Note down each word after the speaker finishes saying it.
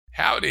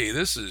Howdy,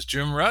 this is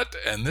Jim Rutt,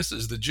 and this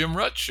is The Jim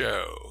Rutt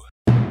Show.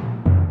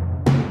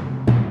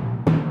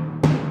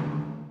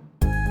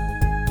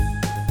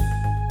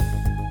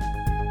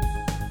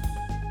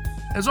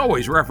 As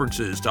always,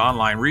 references to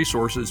online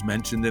resources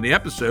mentioned in the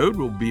episode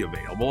will be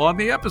available on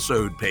the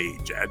episode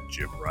page at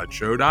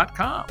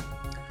jimruttshow.com.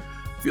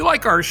 If you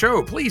like our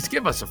show, please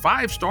give us a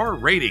 5-star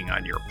rating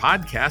on your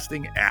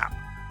podcasting app.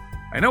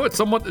 I know it's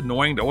somewhat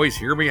annoying to always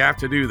hear me have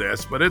to do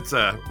this, but it's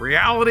a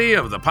reality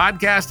of the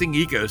podcasting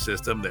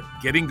ecosystem that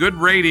getting good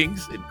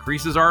ratings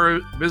increases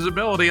our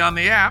visibility on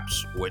the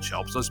apps, which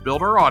helps us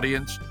build our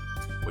audience,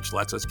 which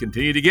lets us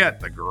continue to get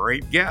the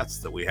great guests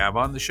that we have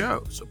on the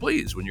show. So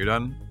please, when you're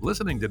done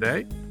listening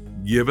today,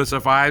 give us a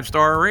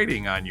 5-star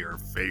rating on your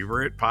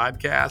favorite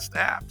podcast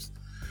apps.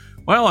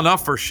 Well,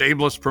 enough for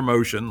shameless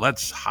promotion.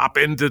 Let's hop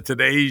into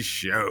today's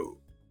show.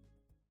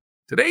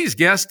 Today's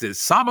guest is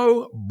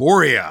Samo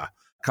Burja,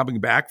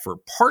 coming back for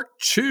part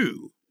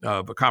 2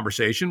 of a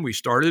conversation we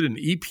started in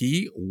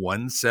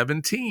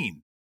EP117.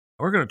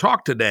 We're going to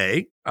talk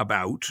today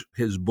about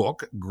his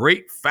book,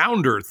 Great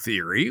Founder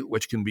Theory,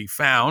 which can be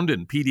found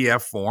in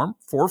PDF form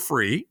for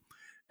free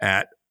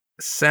at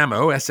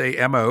Samo,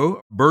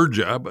 S-A-M-O,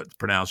 Burja, but it's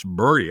pronounced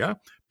Burja,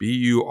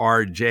 B-U-R-J-A.com.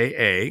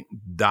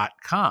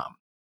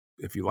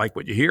 If you like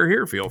what you hear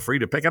here, feel free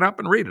to pick it up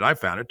and read it. I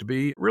found it to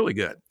be really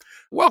good.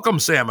 Welcome,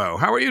 Samo.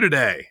 How are you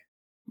today?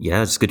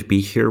 Yeah, it's good to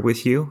be here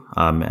with you.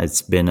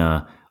 It's been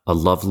a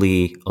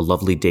lovely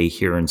day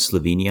here in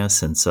Slovenia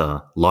since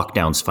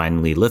lockdown's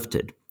finally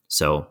lifted.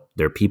 So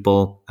there are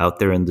people out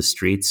there in the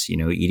streets,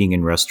 eating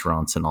in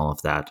restaurants and all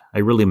of that. I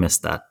really miss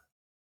that.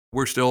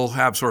 We still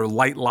have sort of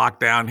light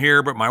lockdown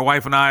here, but my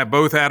wife and I have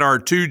both had our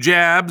 2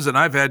 jabs, and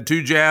I've had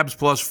 2 jabs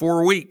plus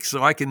 4 weeks,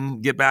 so I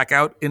can get back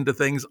out into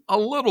things a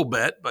little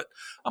bit, but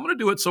I'm going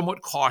to do it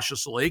somewhat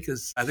cautiously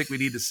because I think we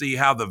need to see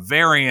how the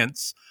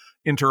variants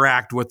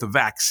interact with the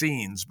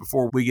vaccines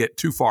before we get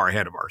too far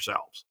ahead of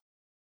ourselves.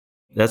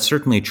 That's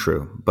certainly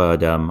true,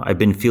 but I've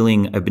been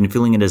feeling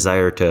a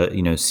desire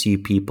to see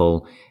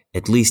people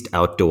at least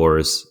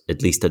outdoors,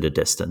 at least at a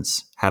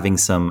distance. Having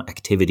some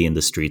activity in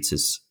the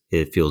streets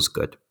it feels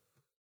good.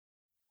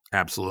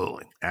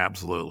 Absolutely.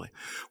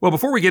 Well,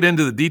 before we get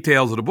into the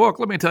details of the book,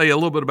 let me tell you a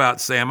little bit about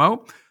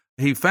Samo.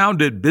 He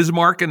founded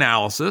Bismarck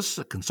Analysis,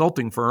 a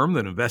consulting firm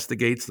that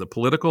investigates the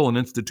political and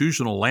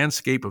institutional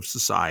landscape of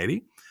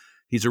society.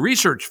 He's a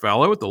research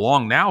fellow at the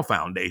Long Now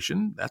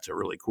Foundation. That's a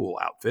really cool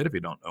outfit. If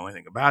you don't know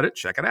anything about it,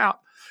 check it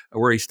out,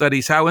 where he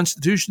studies how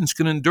institutions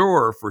can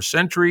endure for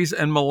centuries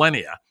and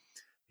millennia.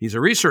 He's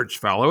a research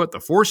fellow at the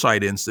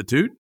Foresight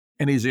Institute,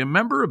 and he's a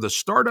member of the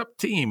startup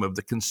team of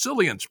the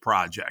Consilience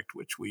Project,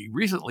 which we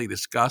recently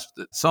discussed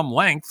at some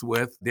length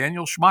with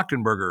Daniel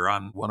Schmachtenberger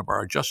on one of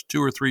our just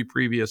 2 or 3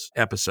 previous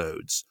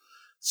episodes.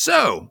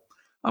 So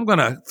I'm going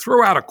to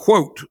throw out a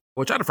quote,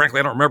 which frankly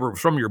I don't remember if it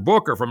was from your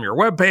book or from your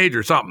webpage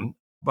or something,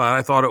 but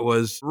I thought it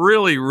was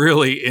really,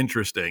 really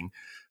interesting.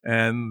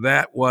 And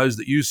that was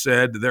that you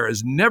said, "There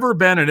has never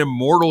been an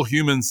immortal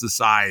human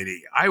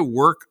society. I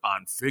work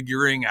on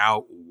figuring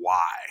out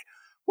why."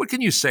 What can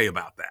you say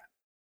about that?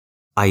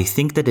 I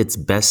think that it's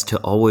best to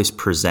always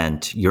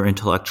present your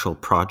intellectual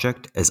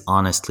project as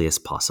honestly as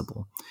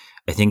possible.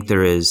 I think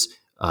there is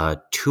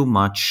too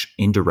much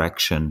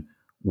indirection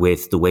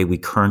with the way we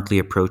currently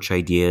approach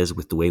ideas,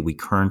 with the way we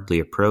currently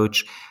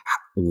approach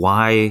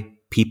why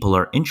people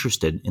are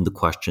interested in the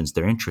questions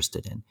they're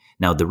interested in.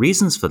 Now, the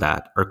reasons for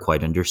that are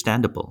quite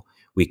understandable.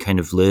 We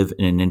kind of live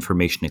in an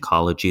information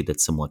ecology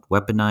that's somewhat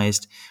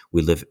weaponized.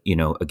 We live,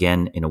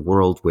 again, in a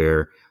world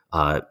where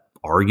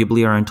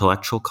arguably our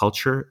intellectual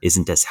culture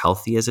isn't as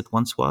healthy as it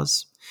once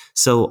was.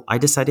 So I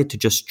decided to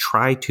just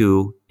try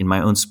to, in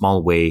my own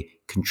small way,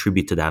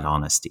 contribute to that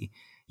honesty.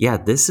 Yeah,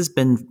 this has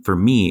been, for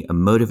me, a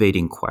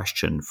motivating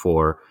question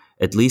for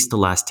at least the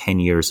last 10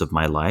 years of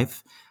my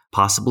life,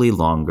 possibly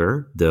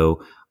longer,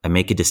 though I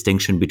make a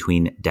distinction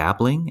between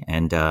dabbling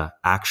and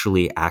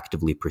actually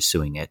actively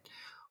pursuing it.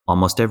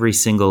 Almost every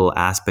single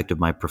aspect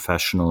of my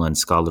professional and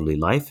scholarly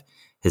life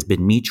has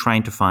been me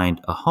trying to find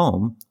a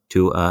home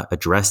to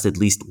address at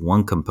least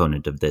one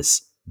component of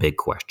this big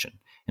question.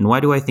 And why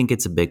do I think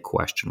it's a big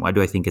question? Why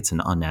do I think it's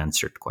an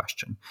unanswered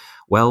question?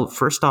 Well,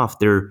 first off,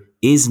 there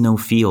is no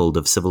field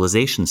of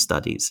civilization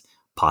studies.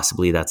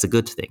 Possibly that's a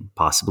good thing.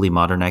 Possibly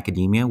modern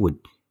academia would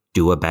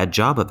do a bad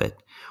job of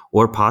it.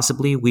 Or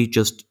possibly we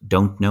just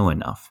don't know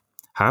enough.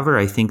 However,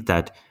 I think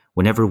that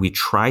whenever we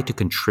try to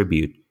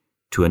contribute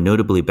to a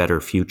notably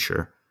better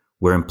future,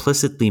 we're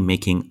implicitly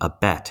making a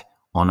bet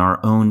on our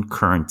own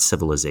current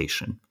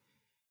civilization.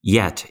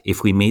 Yet,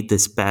 if we made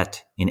this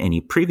bet in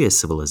any previous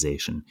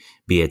civilization,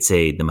 be it,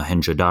 say, the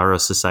Mohenjo-Daro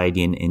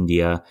society in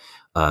India,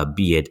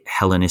 be it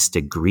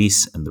Hellenistic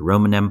Greece and the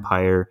Roman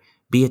Empire,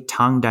 be it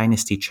Tang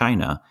Dynasty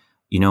China,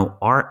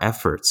 our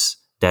efforts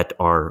that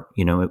are,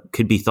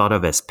 could be thought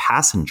of as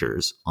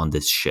passengers on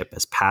this ship,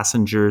 as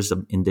passengers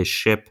in this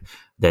ship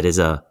that is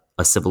a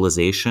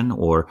civilization,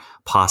 or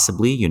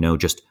possibly,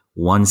 just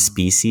one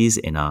species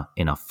in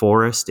a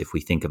forest, if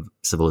we think of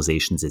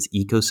civilizations as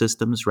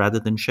ecosystems rather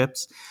than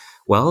ships.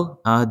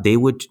 Well, they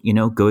would,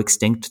 go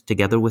extinct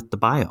together with the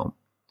biome.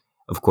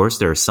 Of course,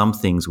 there are some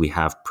things we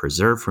have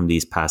preserved from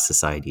these past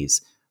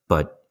societies,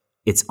 but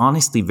it's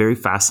honestly very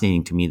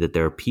fascinating to me that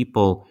there are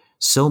people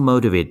so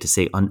motivated to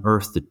say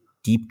unearth the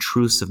deep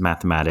truths of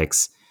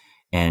mathematics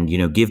and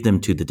give them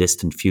to the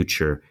distant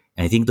future.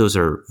 And I think those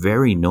are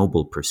very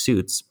noble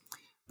pursuits,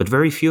 but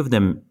very few of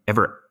them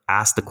ever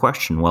ask the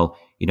question, well,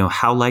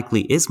 how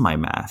likely is my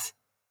math?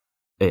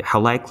 How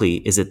likely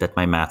is it that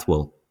my math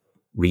will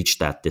reach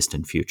that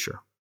distant future?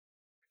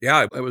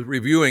 Yeah, I was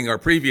reviewing our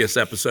previous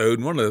episode,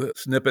 and one of the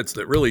snippets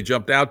that really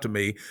jumped out to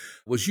me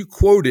was you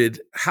quoted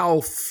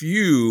how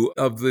few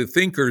of the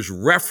thinkers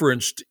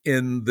referenced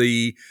in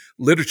the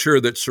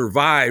literature that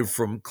survived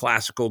from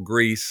classical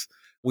Greece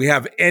we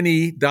have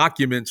any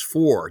documents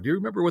for. Do you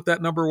remember what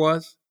that number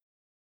was?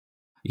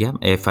 Yeah,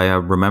 if I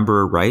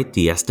remember right,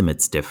 the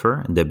estimates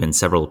differ, and there have been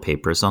several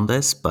papers on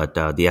this, but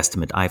the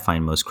estimate I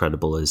find most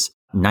credible is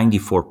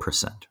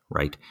 94%,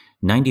 right?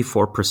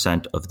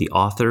 94% of the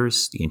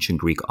authors, the ancient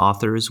Greek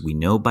authors, we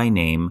know by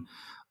name.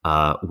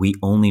 We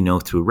only know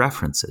through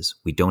references.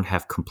 We don't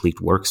have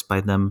complete works by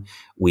them.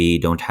 We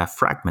don't have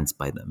fragments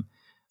by them.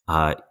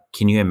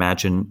 Can you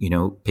imagine,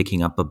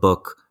 picking up a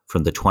book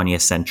from the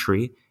 20th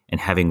century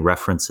and having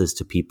references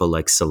to people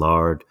like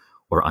Szilard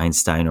or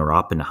Einstein or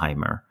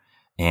Oppenheimer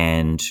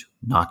and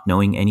not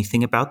knowing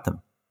anything about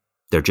them?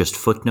 They're just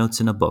footnotes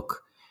in a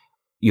book.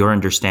 Your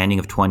understanding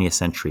of 20th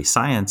century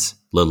science,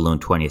 let alone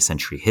 20th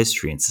century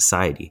history and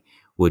society,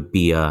 would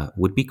be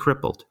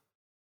crippled.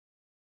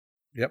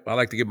 Yep, I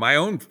like to give my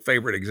own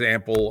favorite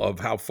example of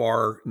how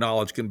far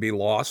knowledge can be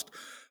lost.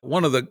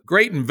 One of the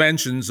great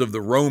inventions of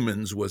the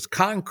Romans was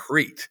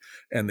concrete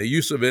and the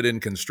use of it in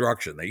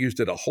construction. They used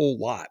it a whole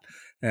lot.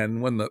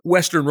 And when the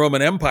Western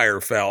Roman Empire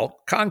fell,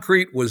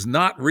 concrete was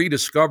not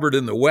rediscovered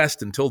in the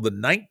West until the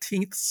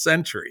 19th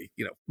century,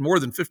 more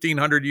than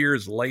 1,500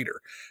 years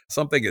later.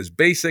 Something as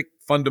basic,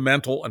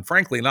 fundamental, and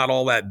frankly, not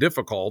all that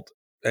difficult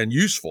and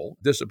useful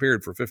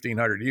disappeared for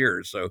 1,500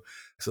 years. So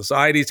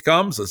societies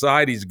come,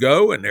 societies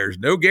go, and there's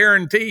no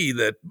guarantee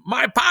that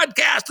my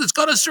podcast is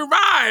going to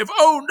survive.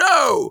 Oh,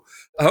 no.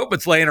 I hope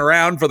it's laying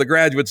around for the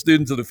graduate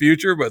students of the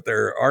future, but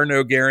there are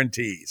no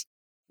guarantees.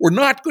 We're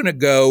not going to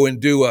go and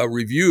do a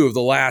review of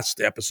the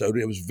last episode.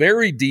 It was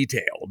very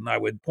detailed, and I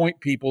would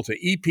point people to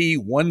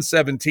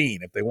EP117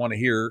 if they want to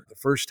hear the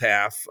first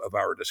half of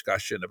our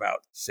discussion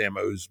about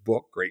Samo's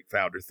book, Great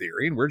Founder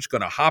Theory. And we're just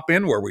going to hop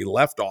in where we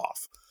left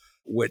off,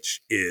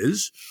 which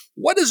is,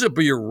 what is a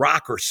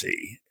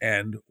bureaucracy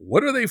and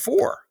what are they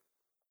for?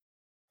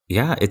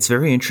 Yeah, it's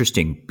very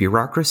interesting.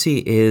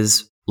 Bureaucracy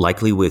is,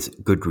 likely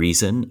with good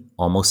reason,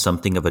 almost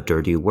something of a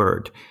dirty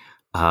word.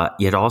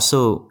 Yet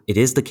also, it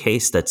is the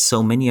case that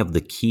so many of the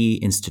key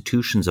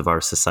institutions of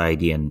our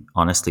society and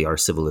honestly our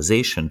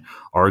civilization,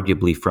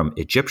 arguably from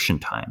Egyptian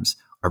times,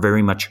 are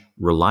very much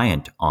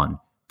reliant on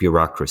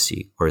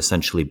bureaucracy or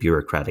essentially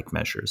bureaucratic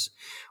measures.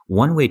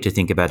 One way to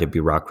think about a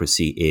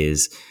bureaucracy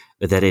is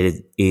that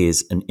it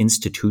is an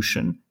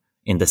institution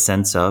in the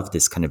sense of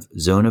this kind of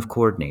zone of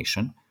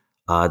coordination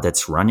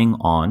that's running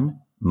on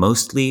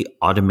mostly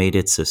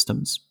automated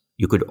systems.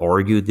 You could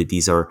argue that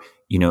these are,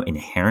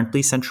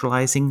 inherently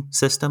centralizing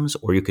systems,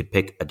 or you could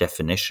pick a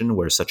definition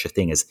where such a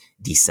thing as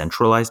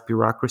decentralized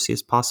bureaucracy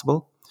is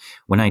possible.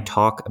 When I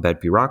talk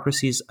about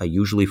bureaucracies, I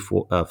usually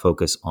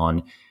focus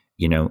on,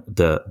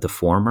 the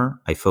former.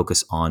 I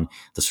focus on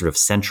the sort of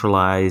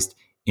centralized,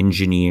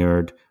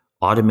 engineered,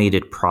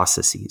 automated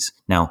processes.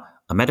 Now,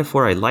 a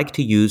metaphor I like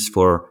to use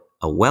for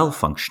a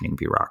well-functioning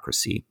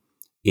bureaucracy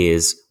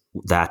is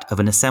that of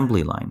an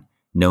assembly line.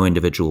 No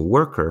individual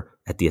worker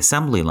at the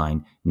assembly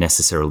line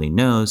necessarily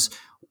knows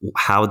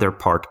how their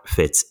part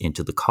fits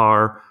into the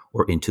car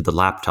or into the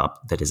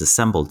laptop that is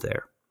assembled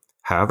there.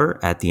 However,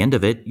 at the end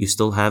of it, you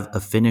still have a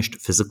finished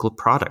physical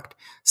product.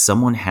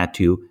 Someone had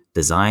to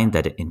design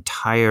that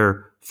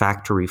entire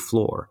factory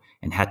floor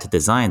and had to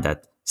design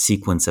that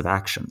sequence of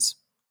actions.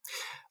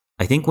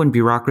 I think when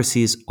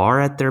bureaucracies are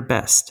at their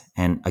best,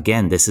 and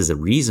again, this is a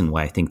reason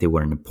why I think they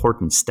were an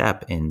important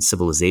step in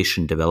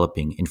civilization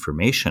developing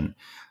information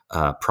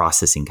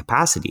processing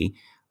capacity,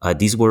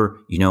 these were,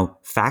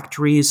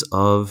 factories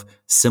of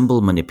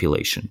symbol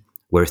manipulation,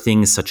 where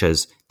things such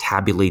as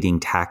tabulating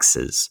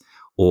taxes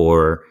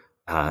or,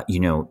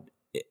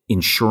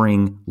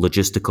 ensuring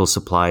logistical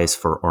supplies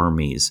for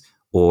armies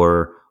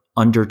or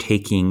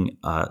undertaking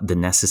the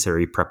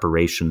necessary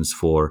preparations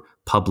for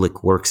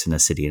public works in a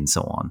city and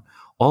so on.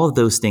 All of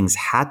those things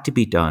had to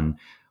be done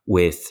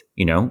with,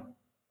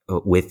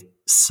 with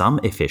some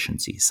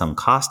efficiency, some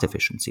cost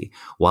efficiency,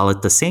 while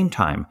at the same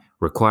time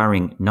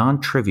requiring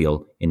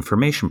non-trivial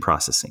information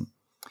processing.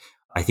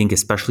 I think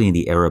especially in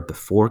the era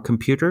before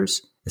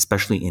computers,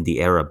 especially in the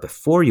era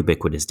before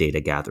ubiquitous data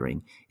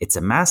gathering, it's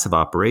a massive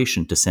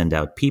operation to send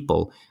out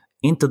people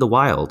into the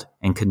wild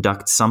and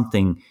conduct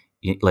something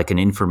like an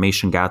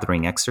information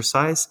gathering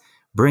exercise,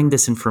 bring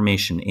this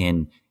information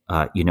in,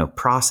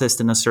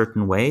 processed in a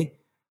certain way,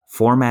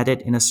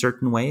 formatted in a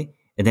certain way,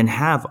 and then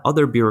have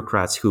other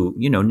bureaucrats who,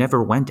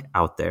 never went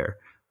out there,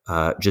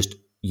 just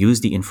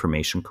use the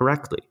information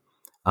correctly.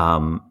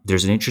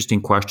 there's an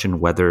interesting question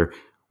whether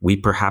we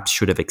perhaps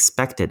should have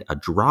expected a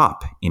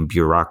drop in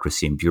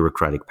bureaucracy and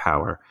bureaucratic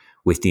power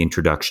with the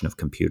introduction of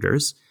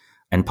computers.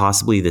 And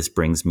possibly this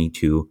brings me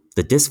to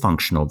the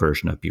dysfunctional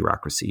version of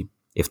bureaucracy.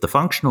 If the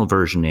functional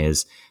version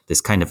is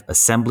this kind of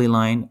assembly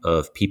line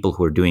of people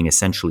who are doing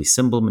essentially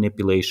symbol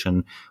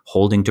manipulation,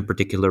 holding to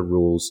particular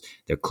rules,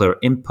 their clear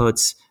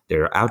inputs,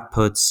 their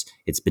outputs,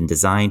 it's been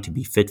designed to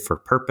be fit for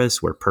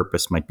purpose, where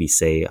purpose might be,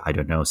 say, I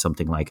don't know,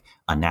 something like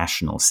a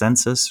national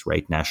census,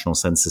 right? National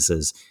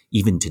censuses,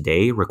 even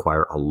today,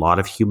 require a lot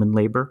of human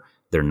labor.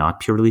 They're not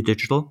purely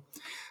digital.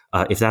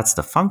 If that's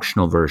the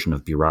functional version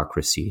of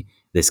bureaucracy,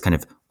 this kind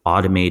of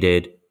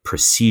automated,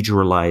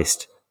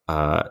 proceduralized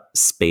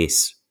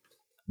space,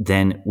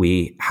 then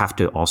we have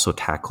to also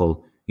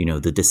tackle,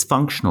 the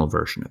dysfunctional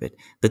version of it.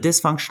 The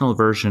dysfunctional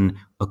version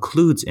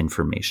occludes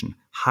information,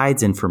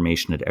 hides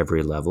information at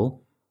every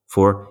level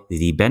for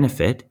the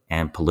benefit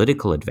and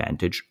political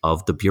advantage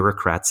of the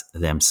bureaucrats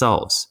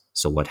themselves.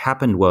 So what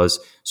happened was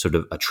sort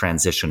of a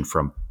transition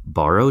from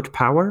borrowed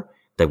power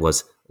that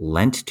was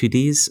lent to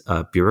these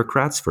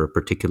bureaucrats for a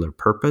particular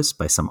purpose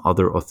by some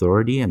other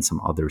authority and some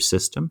other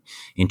system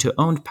into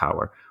owned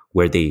power,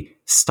 where they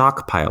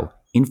stockpile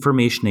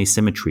information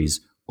asymmetries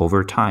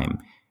over time,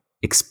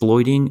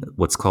 exploiting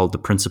what's called the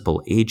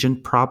principal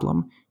agent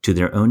problem to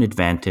their own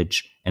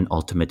advantage and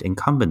ultimate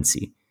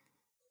incumbency.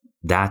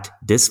 That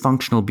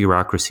dysfunctional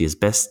bureaucracy is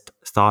best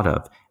thought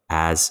of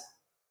as,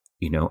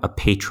 a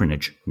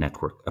patronage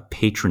network, a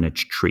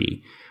patronage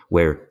tree,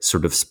 where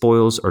sort of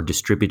spoils are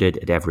distributed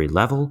at every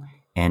level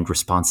and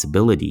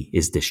responsibility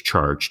is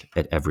discharged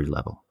at every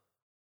level.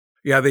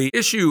 Yeah, the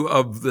issue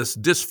of this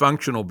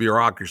dysfunctional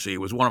bureaucracy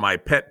was one of my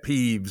pet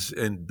peeves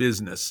in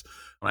business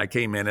when I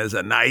came in as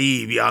a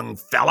naive young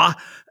fella,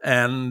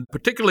 and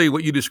particularly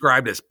what you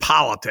described as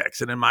politics.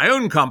 And in my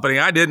own company,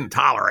 I didn't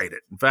tolerate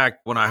it. In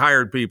fact, when I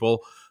hired people,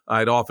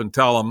 I'd often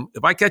tell them,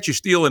 if I catch you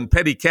stealing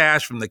petty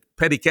cash from the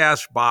petty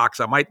cash box,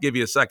 I might give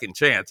you a second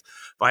chance.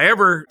 If I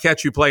ever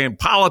catch you playing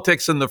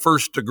politics in the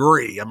first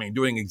degree,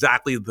 doing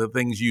exactly the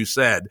things you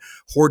said,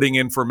 hoarding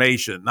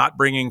information, not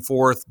bringing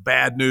forth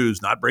bad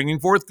news, not bringing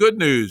forth good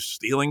news,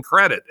 stealing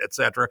credit,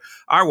 etc.,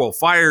 I will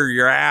fire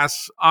your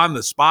ass on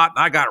the spot,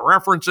 and I got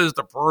references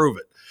to prove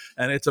it.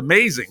 And it's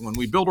amazing when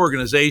we build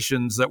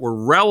organizations that were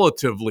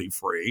relatively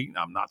free.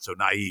 I'm not so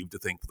naive to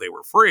think they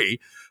were free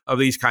of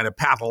these kind of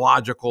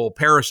pathological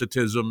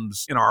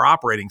parasitisms in our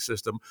operating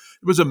system.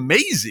 It was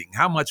amazing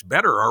how much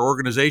better our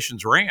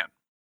organizations ran.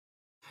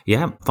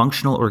 Yeah,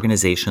 functional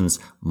organizations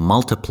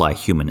multiply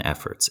human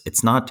efforts.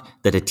 It's not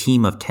that a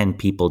team of 10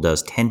 people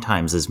does 10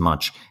 times as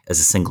much as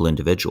a single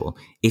individual.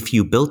 If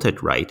you built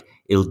it right,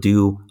 it'll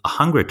do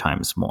 100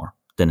 times more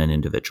than an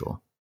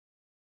individual.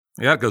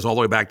 Yeah, it goes all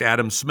the way back to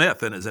Adam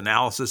Smith and his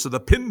analysis of the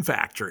pin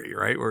factory,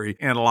 right? Where he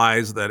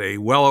analyzed that a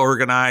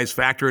well-organized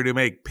factory to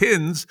make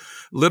pins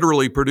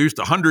literally produced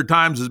 100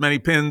 times as many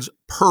pins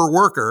per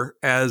worker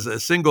as a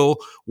single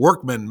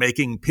workman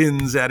making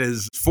pins at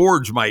his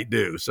forge might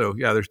do. So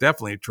yeah, there's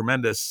definitely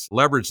tremendous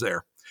leverage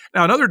there.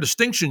 Now, another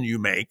distinction you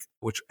make,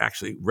 which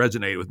actually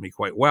resonated with me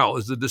quite well,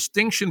 is the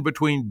distinction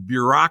between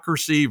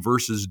bureaucracy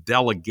versus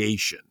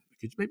delegation.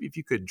 Maybe if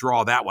you could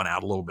draw that one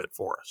out a little bit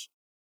for us.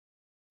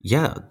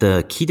 Yeah,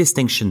 the key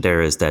distinction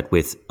there is that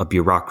with a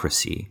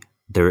bureaucracy,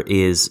 there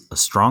is a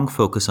strong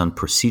focus on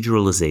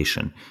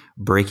proceduralization,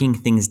 breaking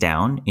things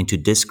down into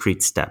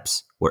discrete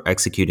steps, where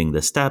executing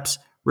the steps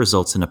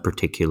results in a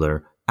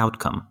particular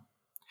outcome.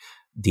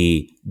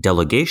 The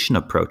delegation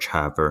approach,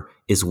 however,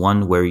 is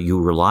one where you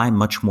rely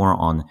much more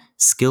on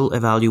skill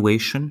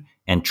evaluation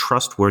and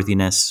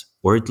trustworthiness,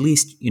 or at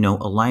least,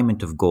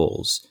 alignment of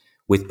goals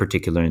with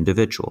particular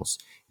individuals.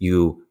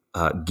 You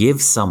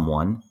give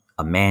someone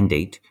a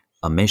mandate,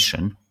 a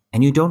mission,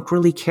 and you don't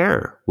really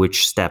care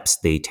which steps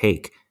they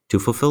take to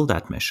fulfill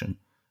that mission.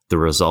 The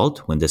result,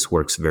 when this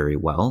works very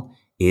well,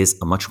 is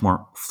a much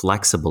more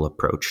flexible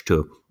approach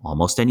to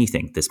almost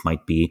anything. This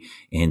might be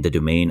in the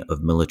domain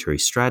of military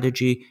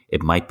strategy.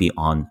 It might be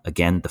on,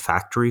 again, the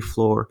factory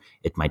floor.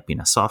 It might be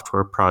in a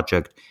software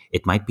project.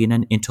 It might be in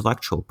an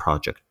intellectual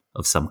project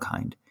of some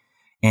kind.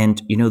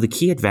 And, the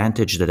key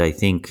advantage that I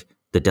think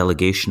the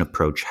delegation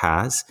approach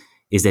has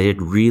is that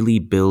it really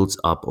builds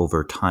up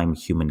over time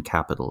human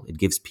capital. It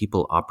gives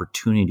people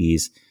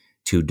opportunities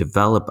to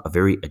develop a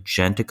very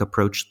agentic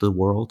approach to the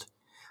world.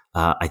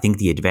 I think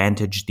the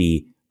advantage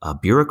the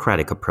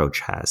bureaucratic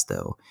approach has,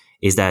 though,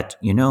 is that,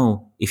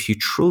 if you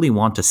truly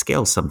want to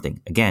scale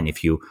something, again,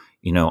 if you,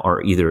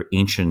 are either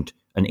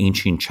an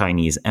ancient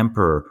Chinese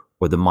emperor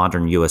or the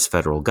modern US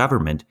federal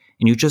government,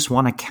 and you just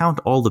want to count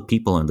all the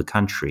people in the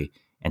country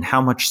and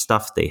how much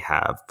stuff they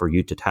have for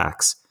you to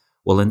tax,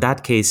 well, in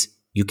that case,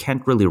 you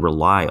can't really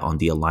rely on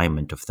the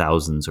alignment of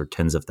thousands or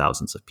tens of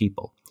thousands of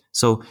people.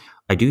 So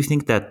I do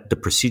think that the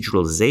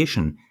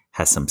proceduralization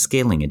has some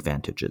scaling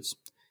advantages.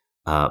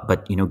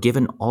 But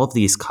given all of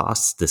these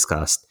costs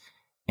discussed,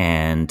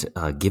 and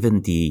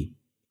given the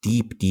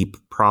deep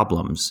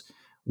problems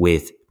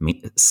with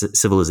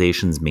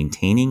civilizations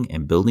maintaining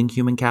and building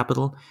human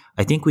capital,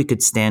 I think we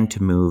could stand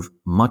to move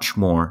much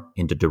more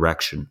in the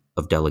direction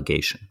of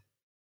delegation.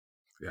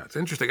 Yeah, it's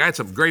interesting. I had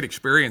some great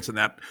experience in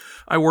that.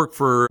 I worked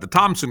for the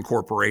Thomson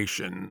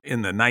Corporation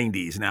in the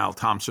 90s, now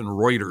Thomson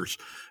Reuters,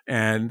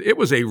 and it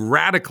was a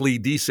radically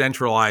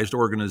decentralized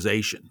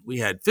organization. We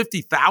had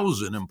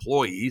 50,000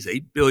 employees,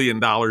 $8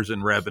 billion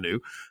in revenue,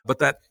 but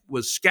that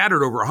was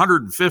scattered over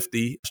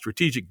 150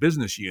 strategic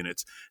business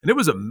units. And it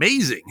was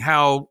amazing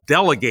how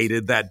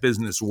delegated that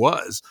business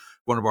was.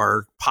 One of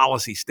our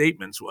policy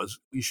statements was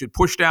you should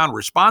push down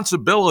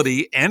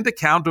responsibility and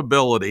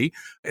accountability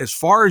as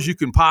far as you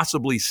can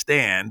possibly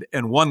stand,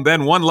 and one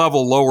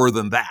level lower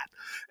than that.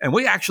 And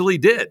we actually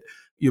did.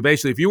 You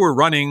basically, if you were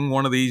running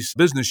one of these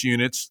business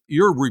units,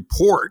 your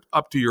report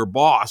up to your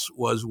boss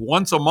was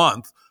once a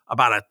month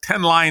about a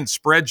 10-line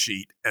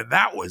spreadsheet, and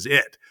that was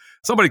it.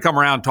 Somebody come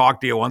around and talk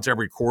to you once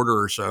every quarter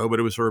or so, but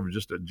it was sort of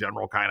just a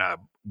general kind of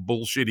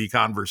bullshitty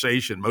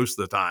conversation most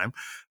of the time.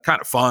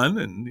 Kind of fun,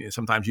 and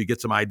sometimes you get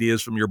some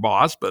ideas from your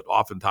boss, but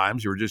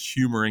oftentimes you were just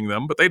humoring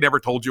them, but they never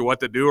told you what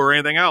to do or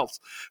anything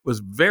else. It was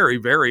very,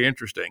 very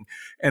interesting.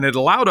 And it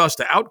allowed us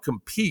to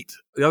outcompete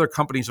the other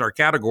companies in our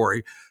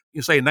category.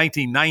 You say in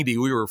 1990,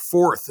 we were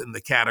fourth in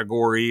the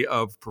category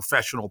of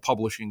professional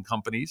publishing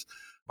companies,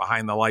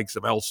 behind the likes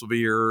of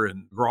Elsevier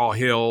and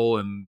Graw-Hill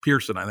and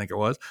Pearson, I think it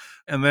was.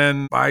 And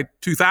then by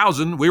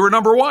 2000, we were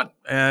number one.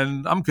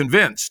 And I'm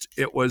convinced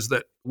it was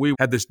that we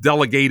had this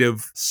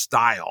delegative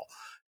style.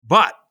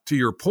 But to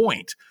your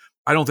point,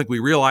 I don't think we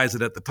realized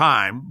it at the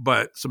time,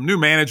 but some new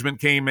management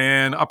came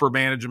in, upper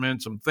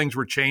management, some things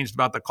were changed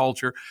about the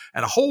culture,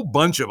 and a whole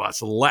bunch of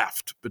us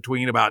left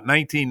between about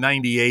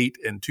 1998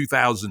 and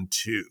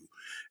 2002.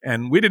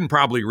 And we didn't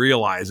probably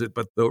realize it,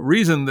 but the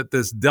reason that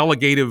this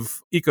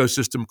delegative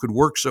ecosystem could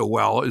work so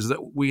well is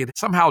that we had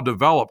somehow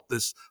developed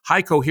this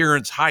high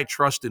coherence, high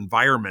trust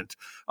environment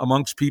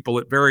amongst people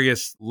at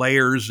various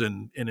layers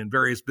and in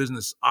various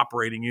business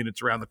operating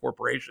units around the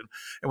corporation.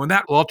 And when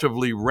that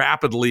relatively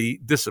rapidly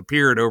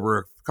disappeared over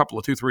a couple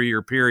of 2-3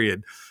 year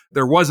period,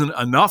 there wasn't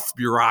enough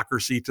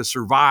bureaucracy to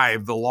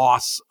survive the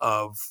loss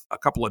of a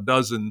couple of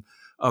dozen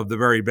of the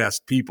very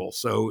best people.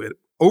 So it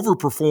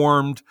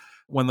overperformed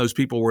when those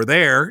people were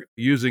there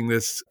using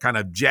this kind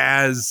of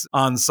jazz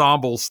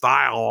ensemble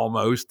style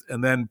almost,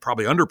 and then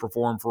probably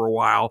underperformed for a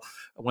while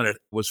when it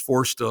was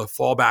forced to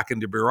fall back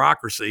into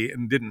bureaucracy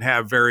and didn't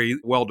have very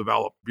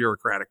well-developed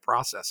bureaucratic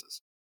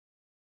processes.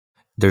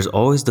 There's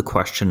always the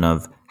question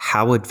of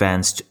how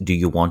advanced do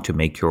you want to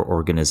make your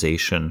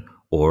organization,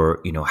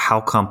 or,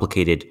 how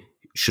complicated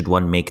should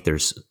one make their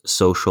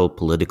social,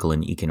 political,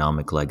 and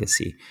economic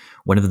legacy?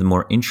 One of the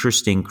more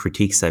interesting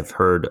critiques I've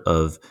heard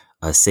of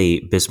say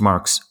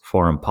Bismarck's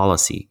foreign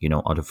policy,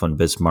 Otto von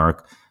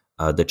Bismarck,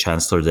 the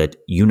chancellor that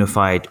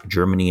unified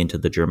Germany into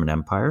the German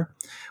Empire,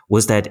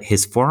 was that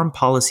his foreign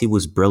policy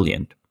was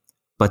brilliant,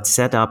 but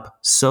set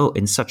up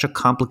in such a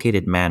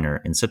complicated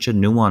manner, in such a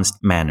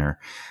nuanced manner,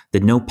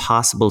 that no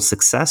possible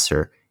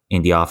successor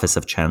in the office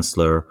of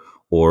chancellor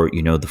or,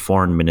 the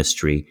foreign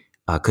ministry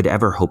could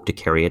ever hope to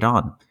carry it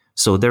on.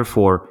 So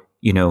therefore,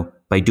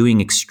 by doing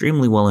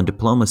extremely well in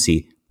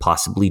diplomacy,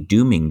 possibly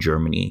dooming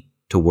Germany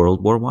to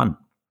World War I.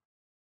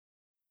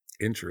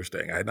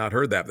 Interesting. I had not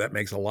heard that. That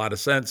makes a lot of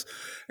sense.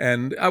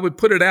 And I would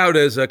put it out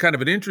as a kind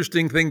of an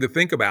interesting thing to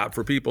think about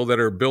for people that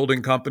are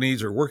building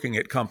companies or working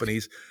at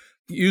companies.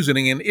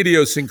 Using an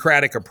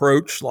idiosyncratic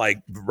approach like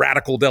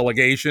radical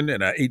delegation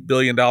in an $8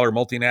 billion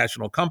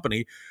multinational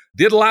company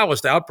did allow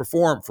us to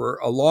outperform for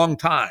a long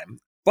time.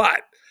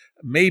 But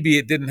maybe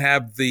it didn't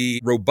have the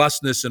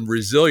robustness and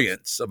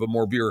resilience of a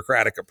more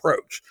bureaucratic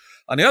approach.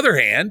 On the other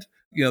hand,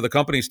 the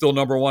company's still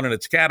number one in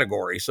its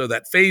category. So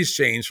that phase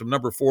change from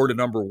number 4 to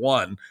number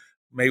 1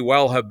 may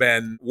well have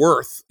been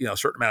worth, a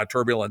certain amount of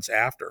turbulence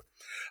after.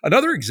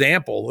 Another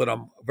example that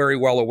I'm very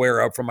well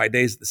aware of from my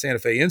days at the Santa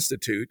Fe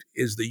Institute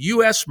is the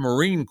U.S.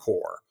 Marine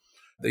Corps.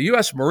 The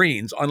U.S.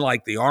 Marines,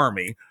 unlike the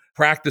Army,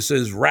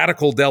 practices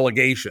radical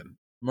delegation.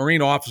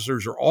 Marine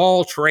officers are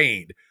all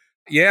trained.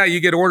 Yeah, you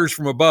get orders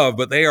from above,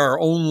 but they are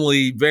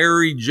only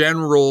very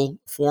general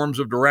forms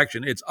of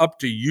direction. It's up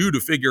to you to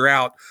figure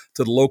out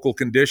to the local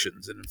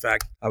conditions. And in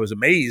fact, I was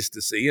amazed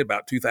to see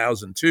about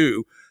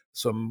 2002,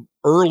 some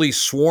early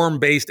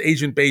swarm-based,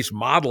 agent-based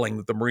modeling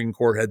that the Marine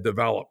Corps had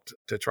developed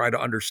to try to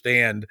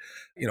understand,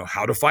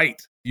 how to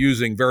fight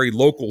using very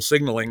local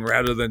signaling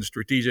rather than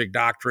strategic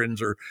doctrines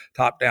or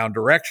top-down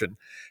direction.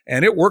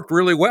 And it worked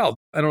really well.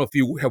 I don't know if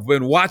you have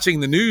been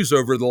watching the news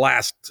over the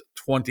last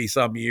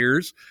 20-some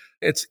years.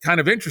 It's kind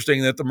of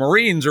interesting that the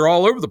Marines are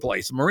all over the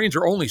place. The Marines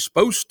are only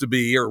supposed to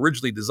be, or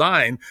originally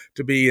designed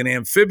to be, an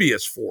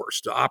amphibious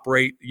force to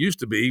operate, used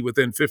to be,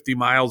 within 50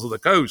 miles of the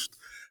coast.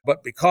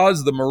 But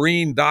because the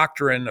Marine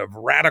doctrine of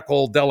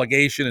radical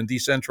delegation and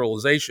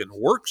decentralization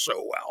worked so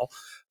well,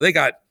 they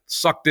got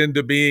sucked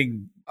into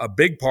being a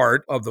big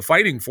part of the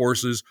fighting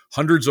forces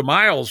hundreds of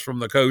miles from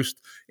the coast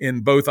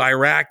in both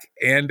Iraq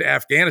and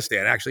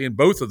Afghanistan, actually in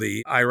both of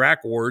the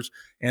Iraq wars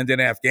and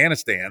in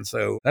Afghanistan.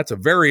 So that's a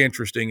very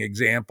interesting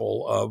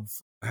example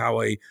of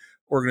how a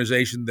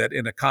organization that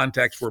in a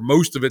context where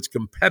most of its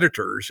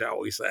competitors, shall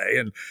we say,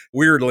 and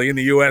weirdly in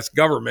the U.S.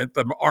 government,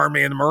 the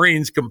Army and the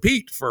Marines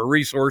compete for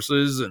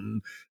resources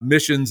and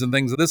missions and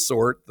things of this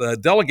sort, the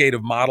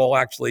delegative model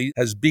actually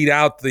has beat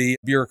out the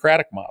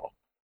bureaucratic model.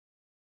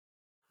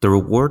 The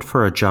reward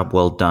for a job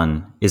well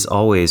done is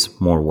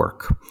always more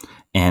work.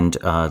 And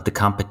the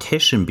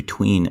competition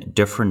between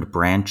different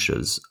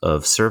branches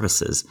of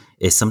services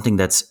is something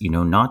that's,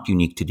 not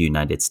unique to the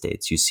United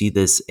States. You see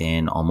this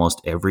in almost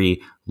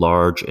every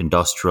large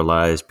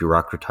industrialized,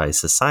 bureaucratized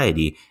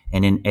society,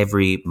 and in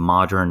every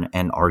modern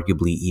and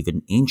arguably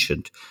even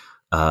ancient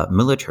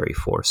military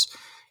force.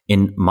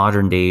 In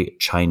modern day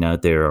China,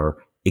 there are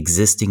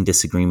existing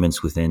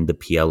disagreements within the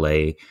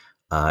PLA.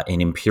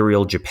 In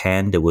Imperial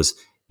Japan,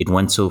 it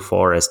went so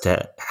far as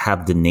to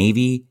have the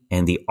Navy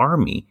and the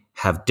Army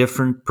have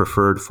different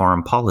preferred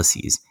foreign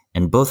policies,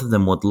 and both of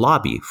them would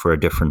lobby for a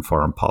different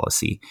foreign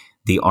policy.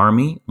 The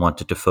Army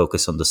wanted to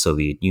focus on the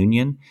Soviet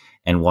Union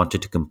and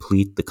wanted to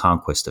complete the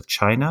conquest of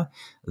China.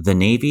 The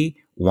Navy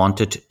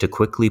wanted to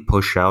quickly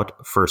push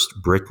out first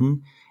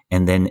Britain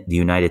and then the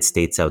United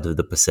States out of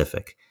the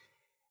Pacific.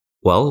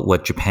 Well,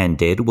 what Japan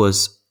did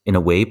was, in a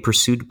way,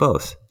 pursued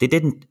both. They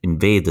didn't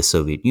invade the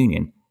Soviet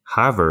Union.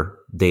 However,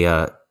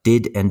 they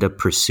did end up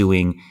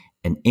pursuing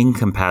an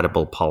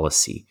incompatible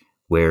policy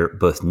where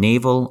both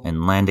naval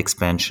and land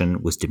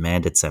expansion was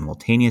demanded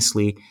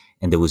simultaneously,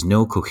 and there was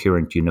no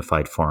coherent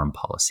unified foreign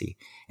policy.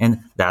 And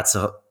that's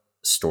a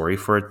story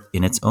for it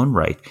in its own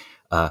right.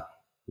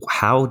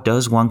 How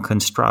does one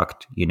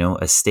construct,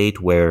 a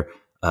state where,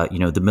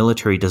 the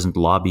military doesn't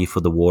lobby for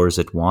the wars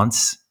it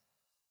wants,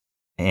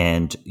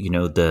 and,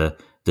 the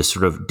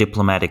sort of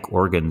diplomatic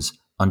organs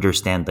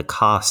understand the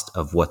cost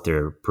of what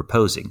they're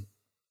proposing?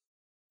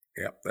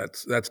 Yeah,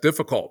 that's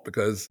difficult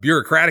because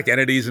bureaucratic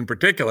entities in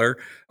particular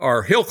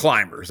are hill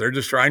climbers. They're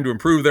just trying to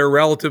improve their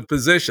relative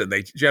position.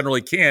 They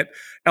generally can't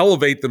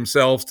elevate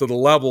themselves to the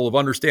level of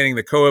understanding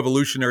the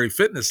coevolutionary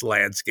fitness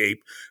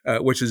landscape,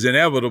 which is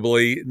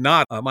inevitably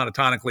not a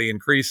monotonically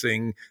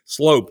increasing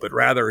slope, but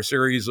rather a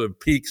series of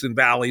peaks and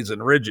valleys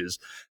and ridges.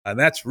 And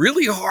that's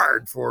really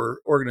hard for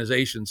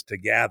organizations to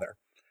gather.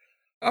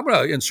 I'm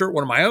going to insert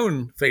one of my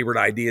own favorite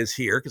ideas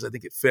here because I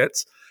think it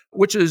fits,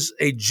 which is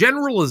a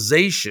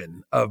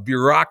generalization of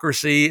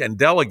bureaucracy and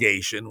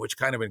delegation, which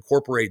kind of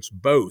incorporates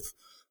both,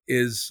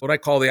 is what I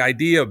call the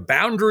idea of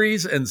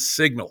boundaries and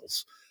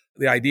signals.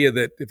 The idea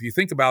that if you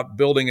think about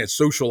building a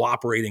social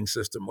operating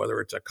system, whether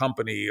it's a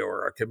company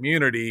or a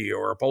community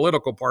or a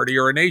political party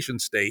or a nation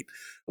state,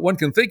 one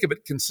can think of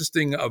it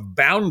consisting of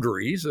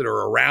boundaries that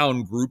are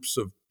around groups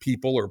of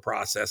people or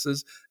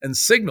processes and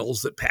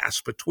signals that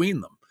pass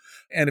between them.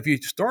 And if you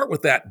start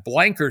with that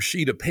blanker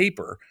sheet of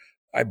paper,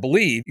 I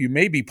believe you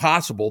may be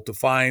possible to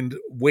find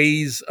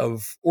ways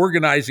of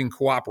organizing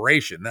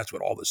cooperation. That's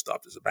what all this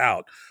stuff is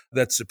about.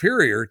 That's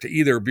superior to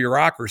either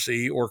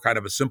bureaucracy or kind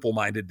of a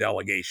simple-minded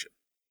delegation.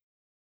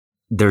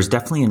 There's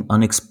definitely an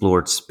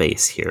unexplored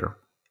space here.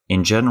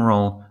 In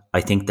general, I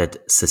think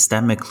that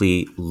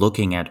systemically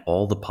looking at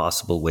all the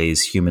possible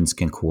ways humans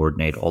can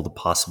coordinate, all the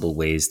possible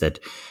ways that,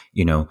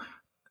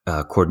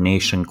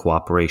 coordination,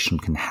 cooperation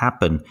can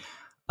happen,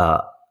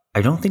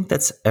 I don't think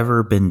that's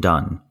ever been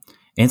done.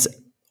 And it's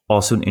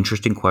also an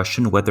interesting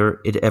question whether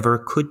it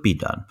ever could be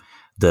done.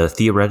 The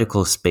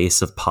theoretical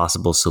space of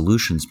possible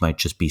solutions might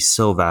just be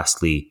so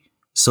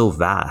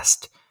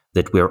vast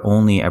that we're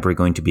only ever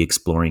going to be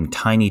exploring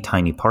tiny,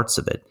 tiny parts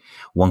of it.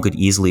 One could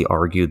easily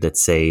argue that,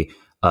 say,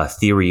 a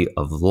theory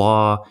of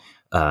law,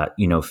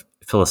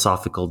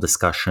 philosophical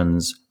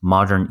discussions,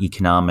 modern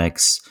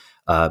economics,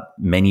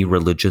 many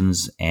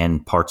religions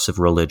and parts of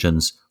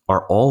religions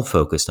are all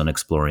focused on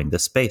exploring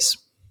this space.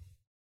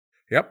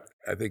 Yep,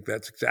 I think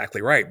that's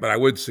exactly right. But I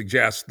would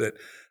suggest that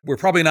we're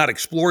probably not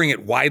exploring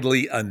it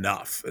widely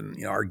enough.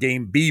 And our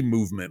Game B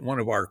movement, one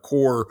of our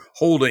core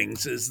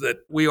holdings is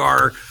that we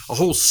are a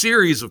whole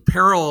series of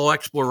parallel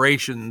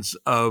explorations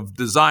of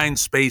design,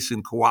 space,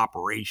 and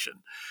cooperation.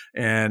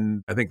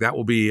 And I think that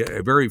will be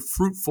a very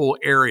fruitful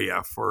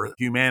area for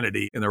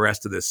humanity in the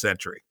rest of this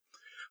century.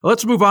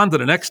 Let's move on to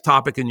the next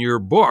topic in your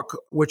book,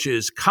 which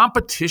is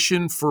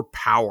competition for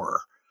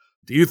power.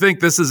 Do you think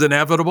this is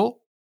inevitable?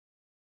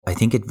 I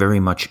think it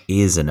very much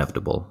is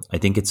inevitable. I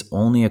think it's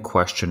only a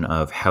question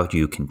of how do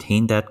you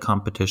contain that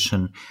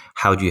competition?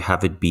 How do you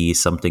have it be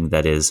something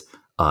that is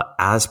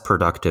as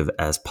productive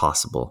as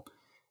possible?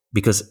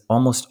 Because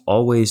almost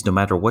always, no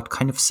matter what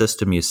kind of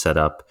system you set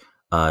up,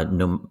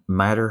 no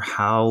matter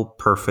how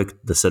perfect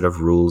the set of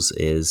rules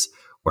is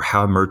or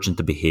how emergent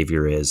the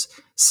behavior is,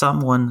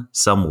 someone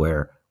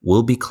somewhere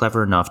will be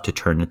clever enough to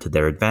turn it to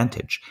their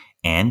advantage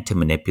and to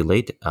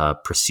manipulate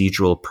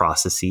procedural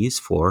processes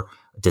for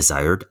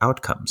desired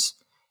outcomes.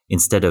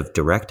 Instead of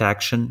direct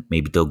action,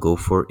 maybe they'll go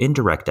for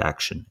indirect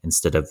action.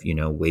 Instead of,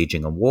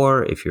 waging a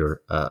war, if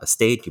you're a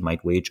state, you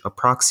might wage a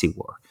proxy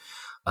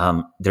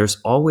war. There's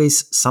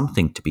always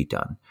something to be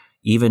done.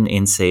 Even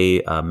in,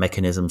 say,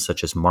 mechanisms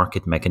such as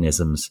market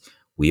mechanisms,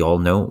 we all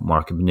know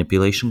market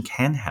manipulation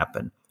can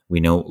happen. We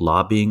know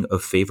lobbying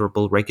of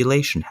favorable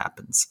regulation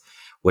happens.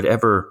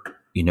 Whatever,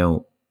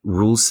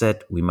 rule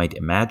set we might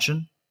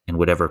imagine and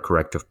whatever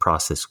corrective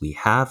process we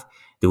have,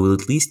 there will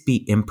at least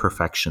be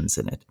imperfections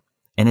in it.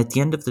 And at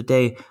the end of the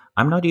day,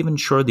 I'm not even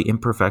sure the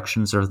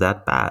imperfections are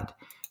that bad,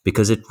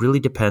 because it really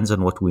depends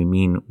on what we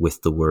mean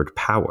with the word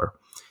power.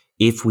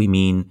 If we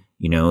mean,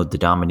 the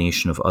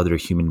domination of other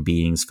human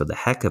beings for the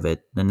heck of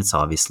it, then it's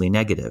obviously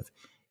negative.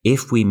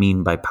 If we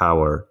mean by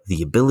power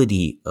the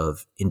ability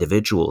of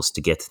individuals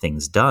to get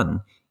things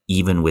done,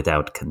 even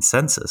without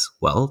consensus,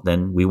 well,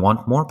 then we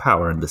want more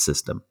power in the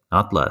system,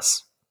 not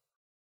less.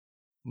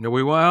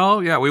 We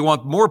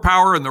want more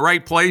power in the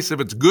right place if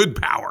it's good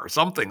power,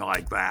 something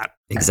like that.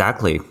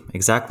 Exactly.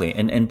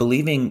 And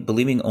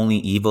believing only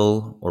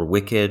evil or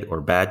wicked or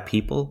bad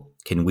people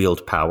can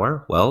wield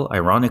power, well,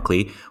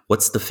 ironically,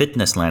 what's the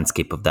fitness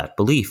landscape of that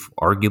belief?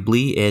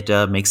 Arguably,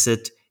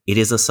 it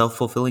is a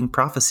self-fulfilling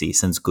prophecy,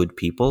 since good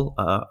people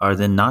are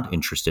then not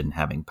interested in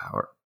having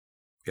power.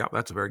 Yeah,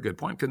 that's a very good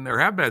point. And there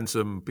have been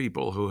some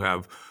people who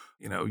have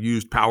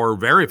used power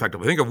very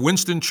effectively. Think of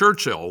Winston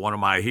Churchill, one of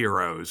my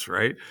heroes,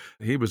 right?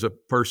 He was a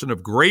person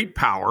of great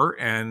power,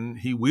 and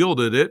he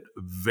wielded it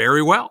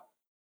very well.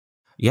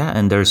 Yeah,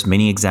 and there's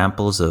many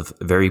examples of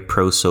very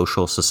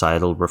pro-social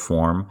societal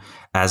reform,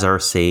 as are,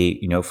 say,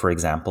 for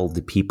example,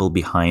 the people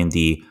behind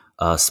the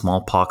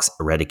smallpox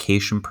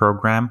eradication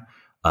program,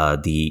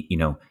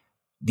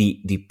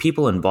 the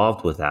people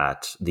involved with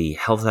that, the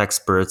health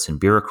experts and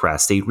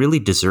bureaucrats, they really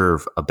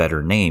deserve a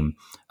better name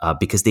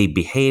because they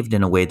behaved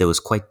in a way that was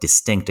quite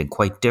distinct and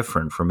quite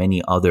different from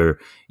any other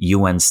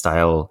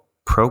UN-style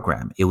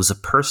program. It was a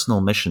personal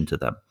mission to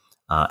them,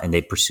 and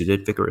they pursued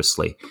it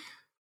vigorously.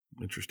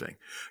 Interesting.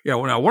 Yeah,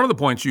 well, now, one of the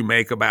points you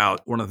make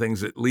about one of the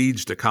things that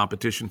leads to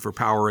competition for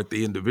power at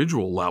the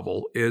individual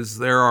level is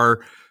there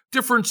are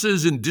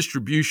differences in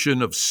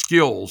distribution of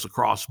skills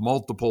across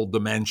multiple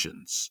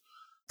dimensions.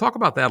 Talk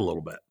about that a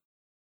little bit.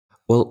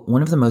 Well,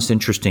 one of the most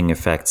interesting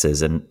effects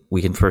is, and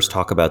we can first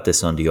talk about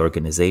this on the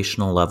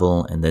organizational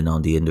level and then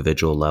on the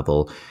individual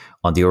level.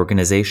 On the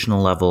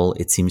organizational level,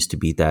 it seems to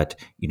be that,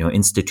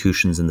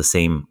 institutions in the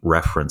same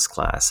reference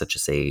class, such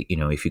as, say,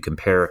 if you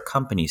compare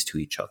companies to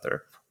each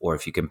other, or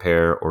if you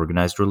compare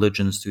organized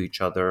religions to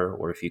each other,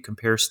 or if you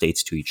compare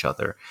states to each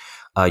other,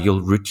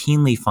 you'll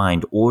routinely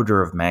find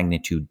order of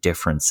magnitude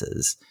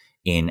differences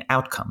in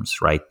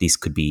outcomes, right? These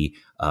could be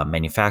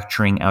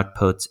manufacturing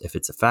outputs if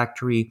it's a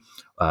factory.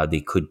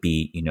 They could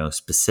be,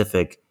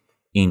 specific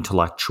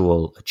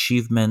intellectual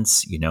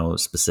achievements,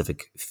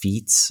 specific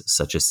feats,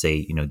 such as,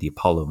 say, the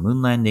Apollo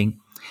moon landing.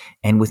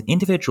 And with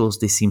individuals,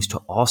 this seems to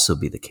also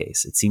be the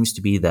case. It seems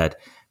to be that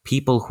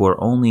people who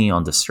are only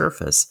on the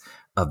surface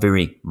are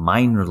very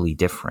minorly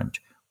different,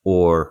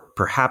 or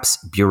perhaps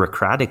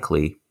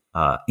bureaucratically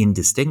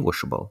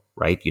indistinguishable,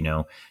 right?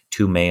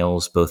 Two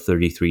males, both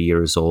 33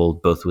 years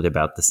old, both with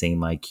about the same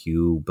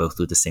IQ, both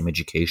with the same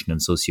education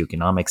and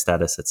socioeconomic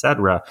status,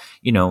 etc.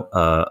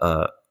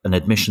 An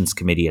admissions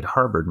committee at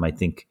Harvard might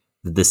think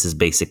that this is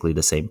basically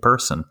the same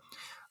person.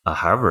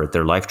 However,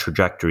 their life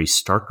trajectories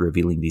start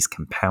revealing these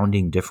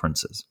compounding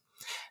differences.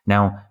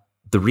 Now,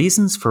 the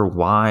reasons for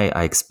why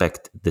I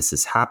expect this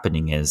is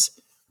happening is,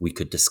 we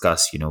could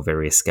discuss,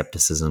 various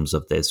skepticisms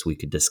of this. We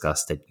could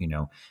discuss that,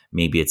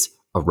 maybe it's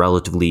a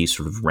relatively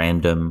sort of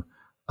random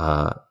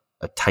a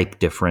type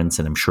difference,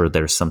 and I'm sure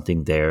there's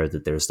something there,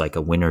 that there's like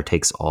a winner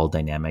takes all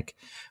dynamic.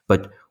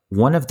 But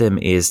one of them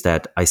is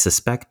that I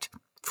suspect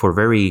for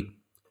very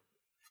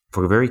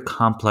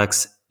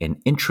complex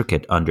and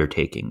intricate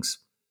undertakings,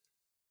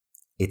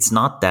 it's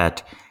not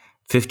that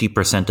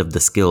 50% of the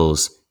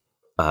skills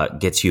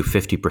gets you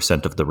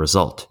 50% of the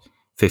result.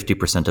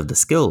 50% of the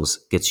skills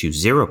gets you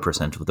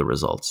 0% of the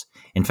results.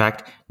 In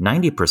fact,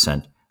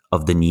 90%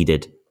 of the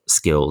needed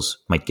skills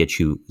might get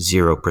you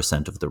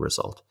 0% of the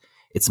result.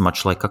 It's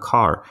much like a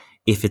car.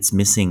 If it's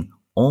missing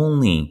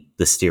only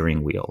the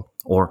steering wheel,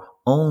 or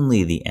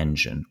only the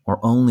engine, or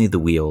only the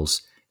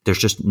wheels, there's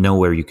just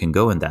nowhere you can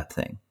go in that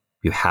thing.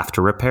 You have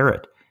to repair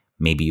it.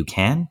 Maybe you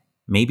can,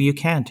 maybe you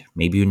can't.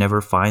 Maybe you never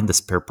find the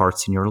spare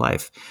parts in your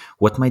life.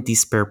 What might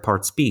these spare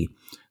parts be?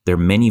 There are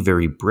many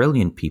very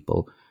brilliant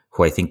people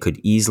who I think could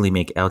easily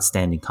make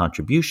outstanding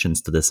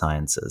contributions to the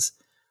sciences.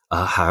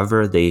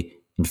 However, they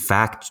in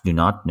fact do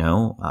not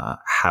know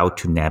how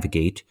to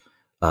navigate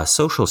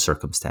social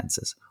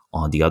circumstances.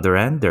 On the other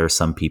end, there are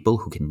some people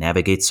who can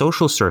navigate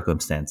social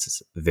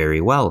circumstances very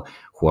well,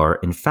 who are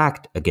in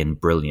fact, again,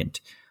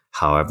 brilliant.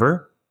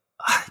 However,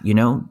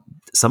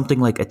 something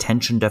like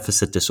attention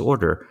deficit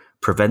disorder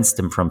prevents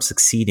them from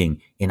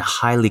succeeding in a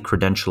highly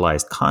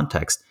credentialized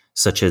context,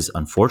 such as,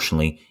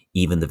 unfortunately,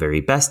 even the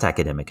very best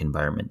academic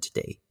environment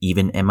today.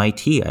 Even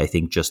MIT, I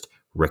think, just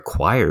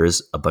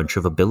requires a bunch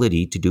of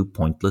ability to do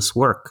pointless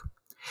work.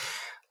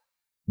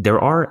 There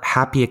are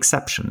happy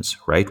exceptions,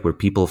 right, where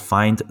people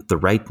find the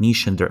right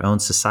niche in their own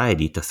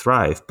society to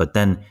thrive. But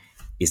then,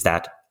 is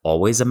that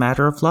always a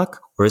matter of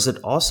luck, Or is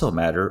it also a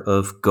matter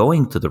of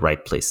going to the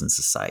right place in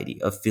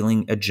society, of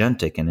feeling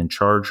agentic and in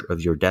charge of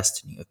your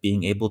destiny, of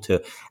being able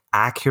to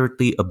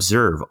accurately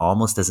observe,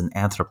 almost as an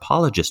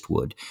anthropologist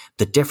would,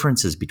 the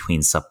differences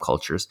between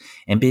subcultures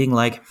and being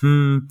like,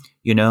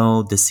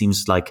 this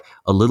seems like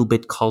a little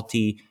bit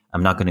culty.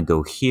 I'm not going to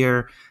go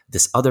here.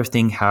 This other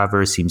thing,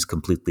 however, seems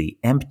completely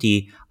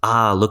empty.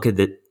 Look at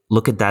it.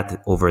 Look at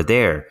that over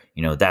there.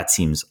 That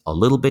seems a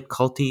little bit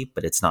culty,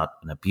 but it's not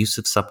an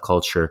abusive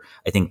subculture.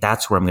 I think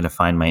that's where I'm going to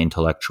find my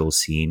intellectual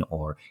scene,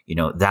 or,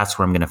 that's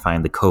where I'm going to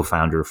find the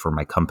co-founder for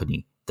my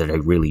company that I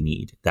really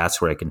need. That's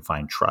where I can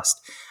find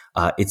trust.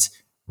 It's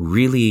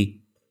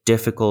really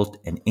difficult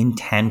and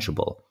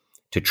intangible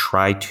to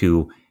try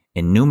to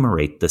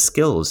enumerate the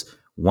skills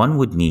one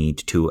would need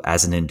to,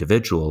 as an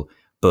individual,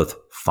 both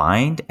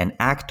find and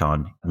act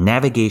on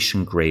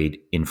navigation-grade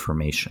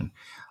information.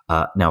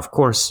 Now, of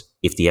course,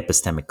 if the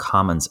epistemic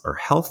commons are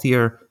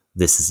healthier,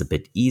 this is a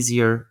bit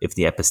easier. If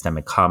the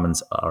epistemic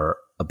commons are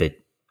a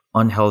bit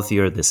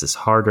unhealthier, this is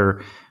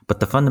harder. But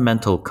the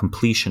fundamental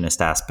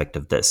completionist aspect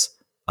of this,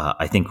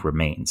 I think,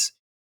 remains.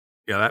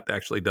 Yeah, that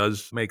actually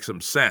does make some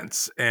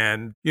sense.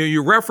 And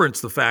you reference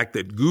the fact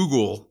that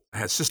Google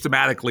has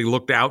systematically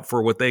looked out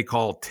for what they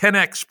call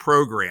 10x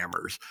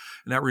programmers.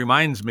 And that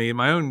reminds me, in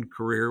my own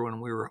career,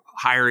 when we were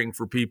hiring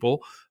for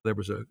people, there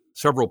was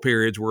several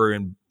periods where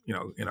in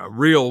a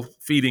real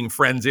feeding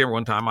frenzy.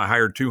 One time I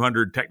hired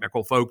 200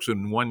 technical folks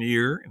in 1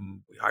 year,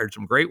 and we hired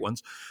some great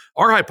ones.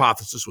 Our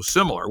hypothesis was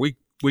similar.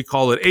 We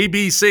call it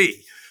ABC.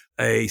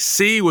 A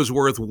C was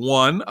worth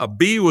 1, a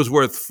B was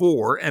worth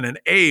 4, and an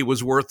A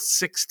was worth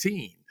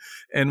 16.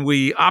 And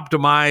we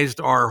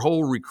optimized our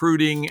whole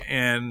recruiting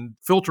and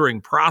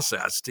filtering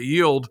process to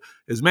yield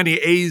as many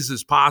A's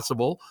as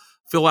possible,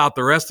 fill out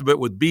the rest of it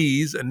with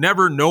B's, and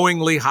never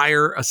knowingly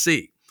hire a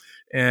C.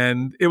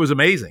 And it was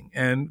amazing.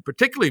 And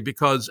particularly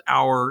because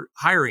our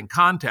hiring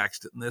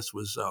context in this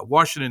was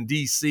Washington,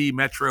 D.C.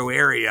 metro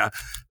area,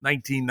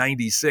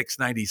 1996,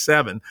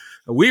 97.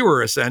 We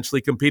were essentially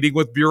competing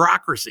with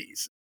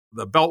bureaucracies,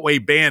 the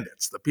Beltway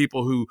bandits, the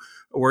people who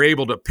were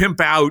able to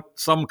pimp out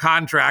some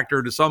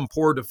contractor to some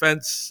poor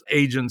defense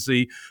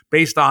agency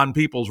based on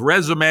people's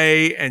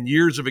resume and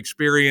years of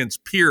experience,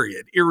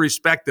 period,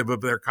 irrespective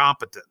of their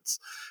competence.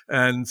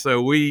 And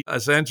so we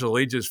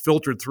essentially just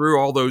filtered through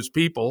all those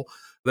people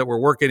that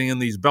were working in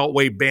these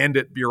Beltway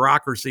bandit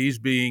bureaucracies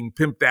being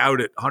pimped out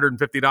at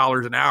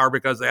 $150 an hour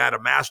because they had a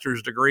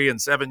master's degree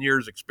and 7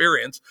 years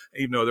experience,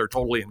 even though they're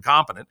totally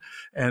incompetent,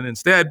 and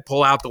instead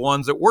pull out the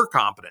ones that were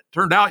competent.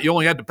 Turned out you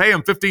only had to pay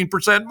them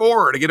 15%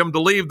 more to get them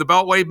to leave the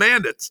Beltway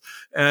bandits.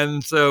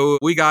 And so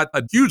we got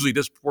a hugely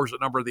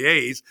disproportionate number of the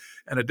A's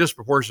and a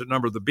disproportionate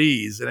number of the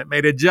B's, and it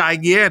made a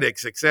gigantic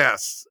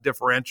success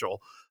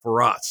differential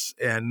for us.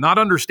 And not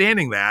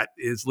understanding that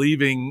is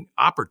leaving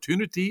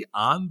opportunity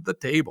on the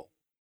table.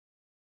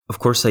 Of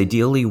course,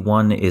 ideally,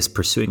 one is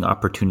pursuing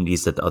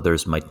opportunities that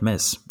others might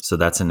miss. So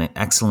that's an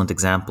excellent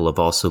example of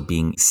also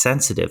being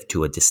sensitive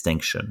to a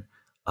distinction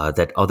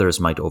that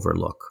others might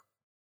overlook.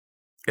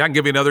 I can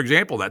give you another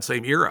example of that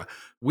same era.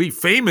 We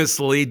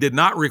famously did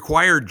not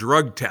require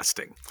drug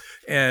testing,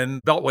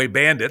 and Beltway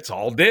bandits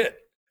all did.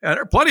 And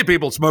there are plenty of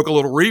people that smoke a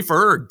little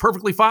reefer,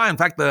 perfectly fine. In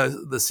fact, the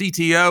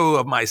CTO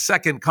of my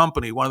second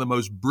company, one of the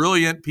most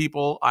brilliant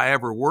people I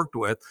ever worked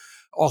with,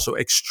 also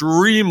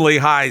extremely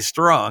high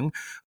strung,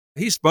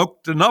 he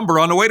smoked a number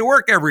on the way to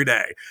work every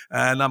day.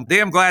 And I'm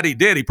damn glad he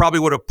did. He probably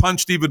would have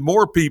punched even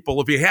more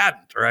people if he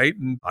hadn't, right?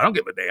 And I don't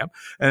give a damn.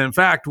 And in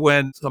fact,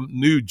 when some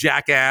new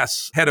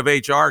jackass head of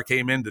HR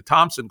came into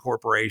Thomson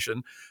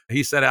Corporation,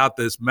 he set out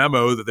this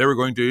memo that they were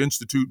going to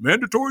institute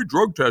mandatory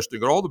drug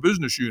testing at all the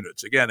business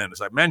units. Again, and as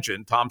I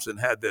mentioned, Thomson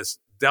had this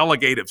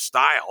delegative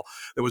style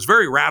that was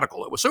very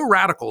radical. It was so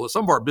radical that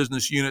some of our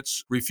business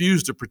units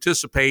refused to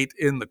participate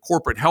in the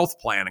corporate health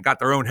plan and got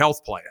their own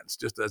health plans,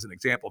 just as an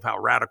example of how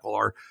radical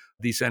our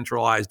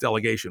decentralized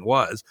delegation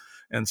was.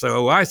 And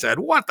so I said,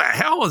 what the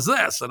hell is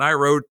this? And I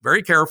wrote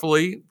very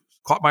carefully,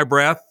 caught my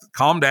breath,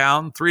 calmed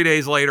down. 3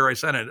 days later, I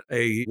sent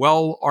a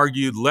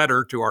well-argued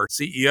letter to our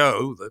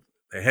CEO, the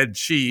head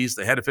cheese,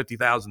 the head of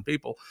 50,000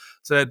 people,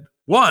 said,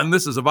 one,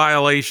 this is a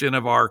violation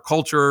of our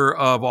culture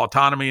of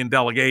autonomy and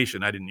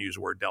delegation. I didn't use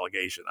the word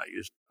delegation.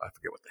 I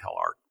forget what the hell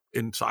our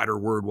insider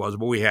word was,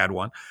 but we had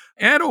one.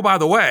 And oh, by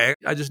the way,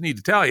 I just need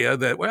to tell you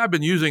that I've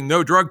been using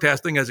no drug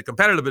testing as a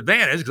competitive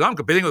advantage because I'm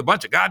competing with a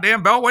bunch of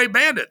goddamn Beltway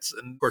bandits.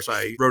 And of course,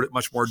 I wrote it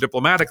much more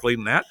diplomatically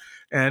than that.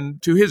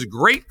 And to his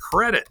great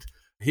credit,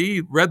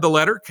 he read the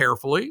letter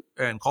carefully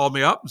and called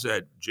me up and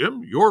said,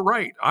 Jim, you're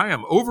right. I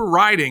am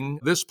overriding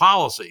this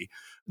policy,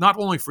 not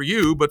only for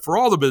you, but for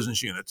all the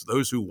business units.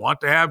 Those who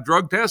want to have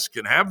drug tests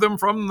can have them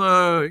from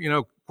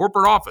the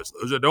corporate office.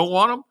 Those that don't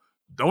want them,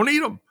 don't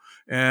need them.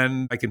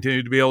 And I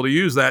continue to be able to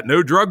use that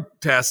no drug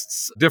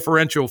tests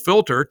differential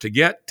filter to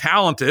get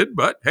talented,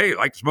 but hey,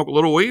 like to smoke a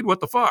little weed, what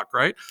the fuck,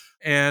 right?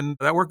 And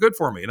that worked good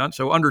for me. And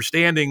so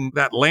understanding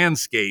that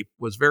landscape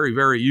was very,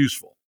 very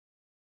useful.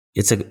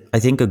 It's I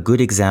think, a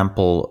good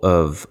example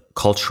of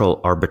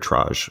cultural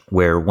arbitrage,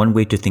 where one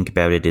way to think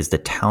about it is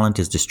that talent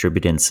is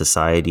distributed in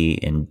society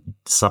in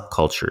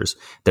subcultures.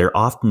 They're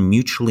often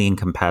mutually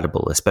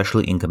incompatible,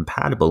 especially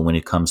incompatible when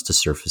it comes to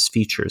surface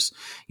features.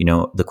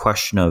 The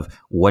question of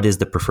what is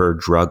the preferred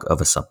drug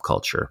of a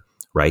subculture,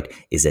 right?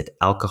 Is it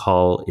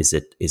alcohol? Is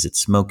it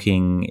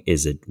smoking?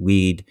 Is it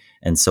weed?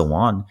 And so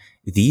on.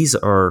 These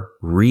are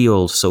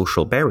real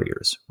social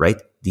barriers, right?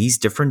 These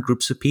different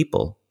groups of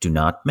people do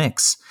not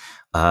mix.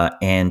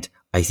 And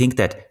I think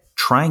that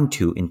trying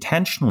to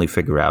intentionally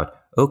figure out,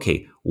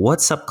 okay, what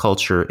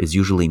subculture is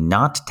usually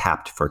not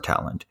tapped for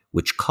talent,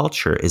 which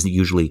culture is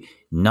usually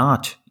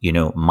not,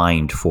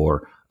 mined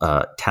for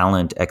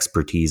talent,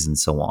 expertise, and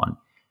so on.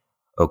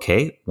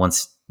 Okay,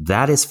 once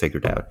that is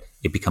figured out,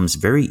 it becomes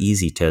very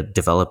easy to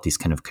develop these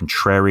kind of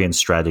contrarian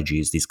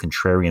strategies, these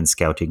contrarian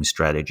scouting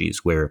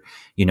strategies where,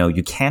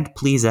 you can't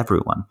please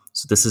everyone.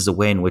 So this is a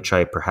way in which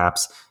I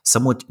perhaps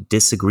somewhat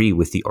disagree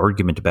with the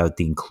argument about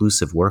the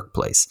inclusive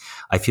workplace.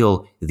 I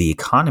feel the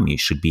economy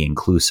should be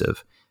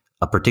inclusive.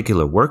 A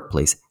particular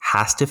workplace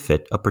has to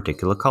fit a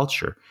particular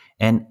culture.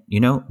 And,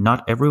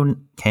 not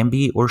everyone can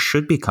be or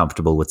should be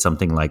comfortable with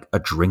something like a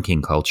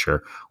drinking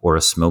culture or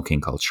a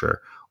smoking culture,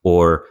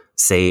 or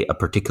say a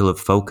particular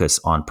focus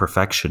on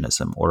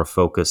perfectionism or a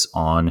focus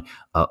on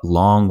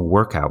long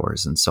work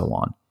hours and so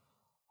on.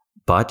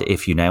 But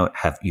if you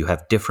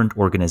have different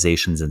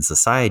organizations in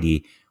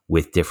society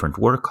with different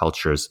work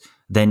cultures,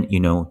 then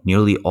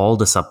nearly all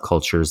the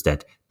subcultures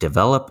that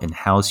develop and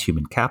house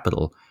human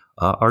capital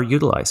are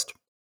utilized.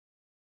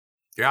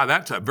 Yeah,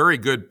 that's a very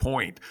good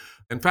point.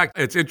 In fact,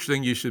 it's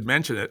interesting you should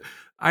mention it.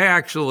 I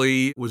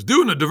actually was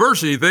doing a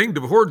diversity thing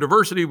before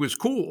diversity was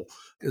cool,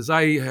 because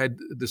I had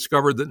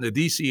discovered that in the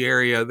DC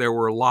area, there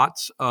were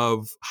lots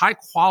of high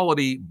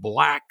quality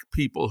Black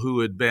people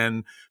who had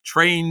been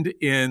trained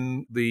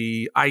in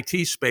the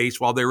IT space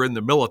while they were in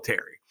the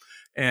military.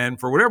 And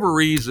for whatever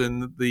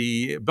reason,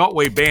 the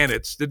Beltway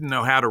bandits didn't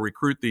know how to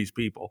recruit these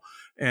people.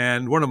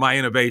 And one of my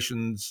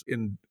innovations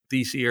in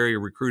DC area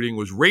recruiting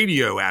was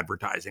radio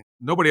advertising.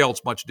 Nobody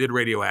else much did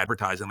radio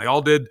advertising. They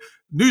all did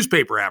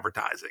newspaper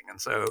advertising. And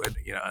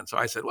so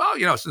I said,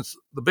 well, since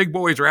the big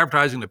boys are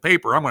advertising the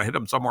paper, I'm going to hit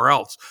them somewhere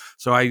else.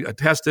 So I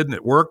tested and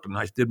it worked, and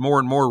I did more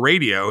and more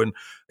radio. And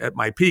at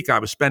my peak, I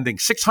was spending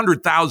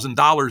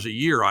 $600,000 a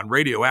year on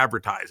radio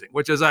advertising,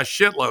 which is a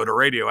shitload of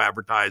radio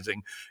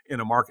advertising in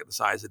a market the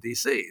size of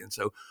DC. And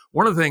so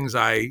one of the things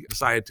I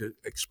decided to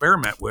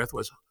experiment with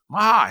was,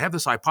 I have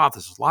this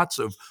hypothesis. Lots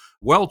of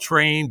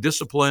well-trained,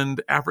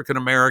 disciplined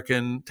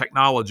African-American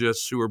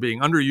technologists who are being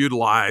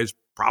underutilized,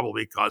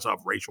 probably because of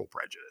racial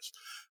prejudice.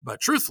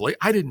 But truthfully,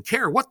 I didn't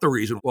care what the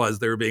reason was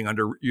they were being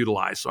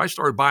underutilized. So I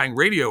started buying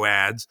radio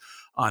ads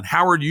on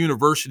Howard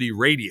University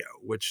Radio,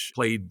 which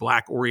played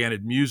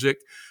Black-oriented music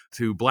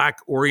to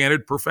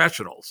Black-oriented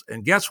professionals.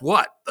 And guess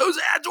what? Those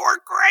ads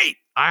worked great.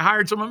 I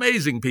hired some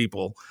amazing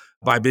people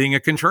by being a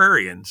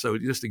contrarian. So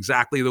just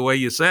exactly the way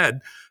you said,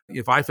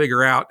 if I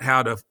figure out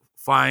how to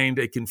find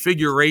a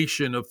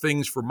configuration of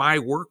things for my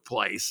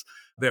workplace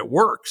that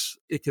works,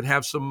 it could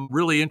have some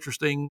really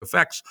interesting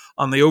effects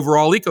on the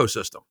overall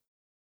ecosystem.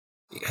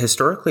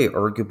 Historically,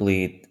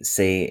 arguably,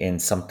 say in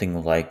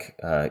something like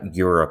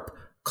Europe,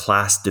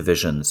 class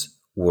divisions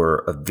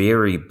were a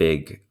very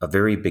big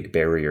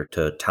barrier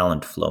to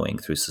talent flowing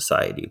through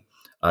society.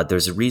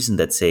 There's a reason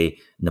that, say,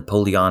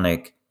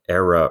 Napoleonic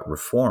era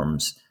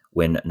reforms,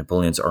 when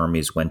Napoleon's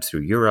armies went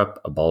through Europe,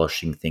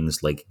 abolishing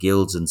things like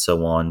guilds and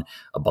so on,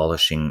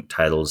 abolishing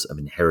titles of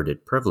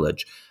inherited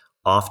privilege,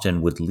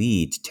 often would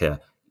lead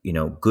to,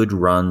 good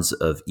runs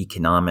of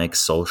economic,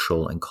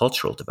 social, and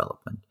cultural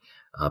development.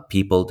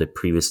 People that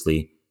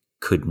previously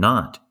could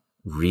not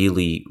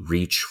really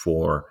reach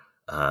for,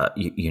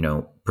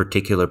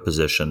 particular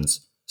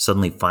positions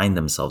suddenly find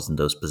themselves in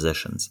those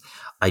positions.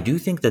 I do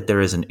think that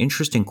there is an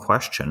interesting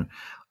question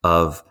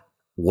of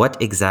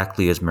what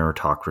exactly is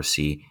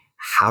meritocracy.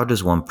 How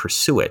does one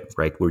pursue it,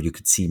 right? Where you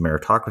could see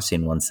meritocracy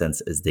in one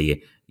sense as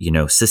the,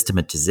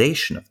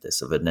 systematization of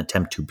this, of an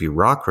attempt to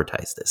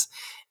bureaucratize this.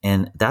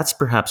 And that's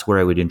perhaps where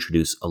I would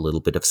introduce a little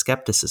bit of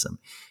skepticism.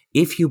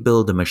 If you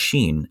build a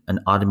machine, an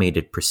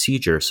automated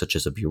procedure such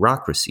as a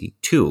bureaucracy,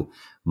 to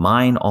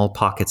mine all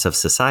pockets of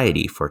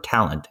society for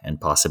talent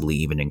and possibly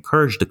even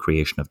encourage the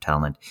creation of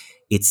talent,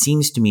 it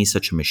seems to me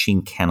such a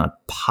machine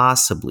cannot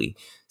possibly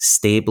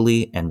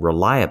stably and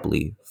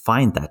reliably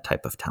find that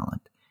type of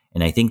talent.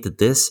 And I think that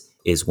this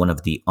is one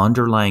of the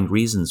underlying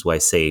reasons why,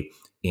 say,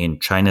 in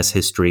China's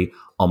history,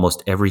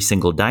 almost every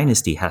single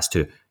dynasty has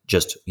to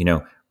just,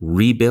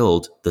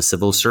 rebuild the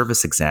civil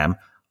service exam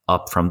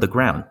up from the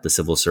ground. The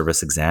civil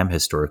service exam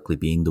historically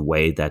being the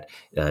way that,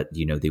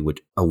 they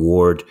would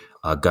award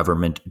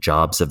government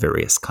jobs of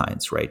various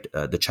kinds, right?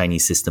 The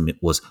Chinese system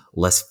was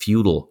less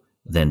feudal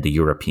than the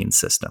European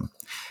system.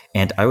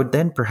 And I would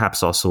then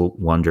perhaps also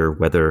wonder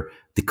whether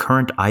the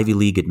current Ivy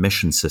League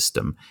admission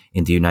system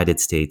in the United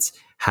States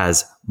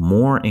has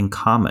more in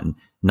common,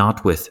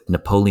 not with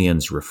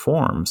Napoleon's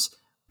reforms,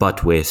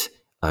 but with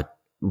a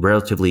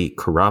relatively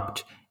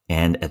corrupt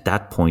and at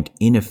that point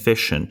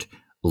inefficient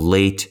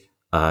late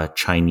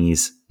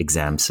Chinese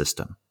exam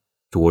system,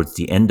 towards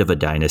the end of a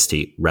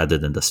dynasty rather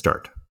than the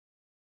start.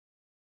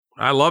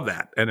 I love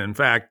that. And in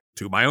fact,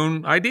 to my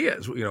own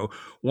ideas,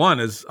 one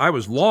is I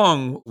was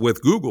long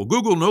with Google.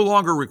 Google no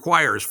longer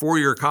requires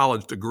 4-year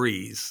college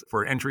degrees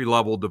for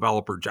entry-level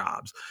developer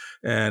jobs.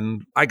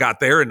 And I got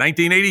there in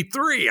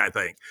 1983, I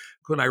think,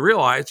 when I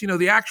realized,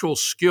 the actual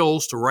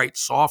skills to write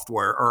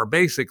software are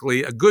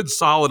basically a good,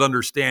 solid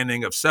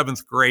understanding of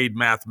 7th grade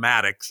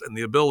mathematics and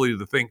the ability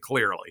to think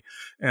clearly.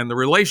 And the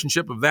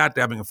relationship of that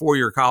to having a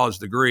 4-year college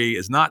degree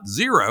is not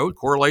zero,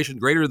 correlation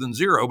greater than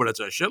zero, but it's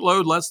a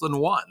shitload less than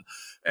 1.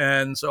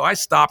 And so I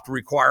stopped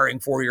requiring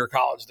 4-year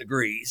college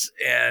degrees.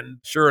 And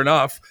sure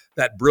enough,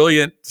 that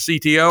brilliant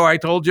CTO I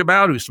told you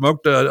about who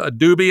smoked a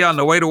doobie on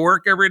the way to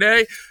work every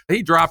day,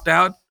 he dropped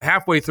out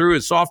halfway through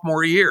his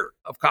sophomore year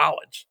of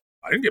college.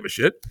 I didn't give a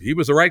shit. He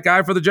was the right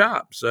guy for the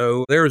job.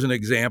 So there's an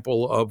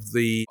example of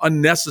the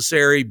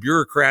unnecessary,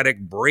 bureaucratic,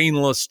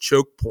 brainless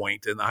choke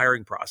point in the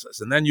hiring process.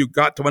 And then you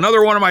got to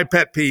another one of my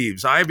pet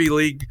peeves, Ivy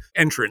League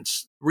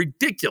entrance.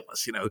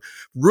 Ridiculous,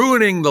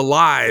 ruining the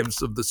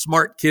lives of the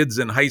smart kids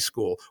in high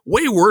school.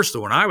 Way worse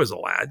than when I was a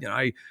lad.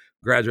 I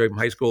graduated from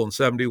high school in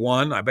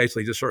 71. I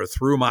basically just sort of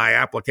threw my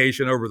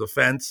application over the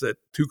fence at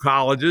 2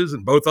 colleges,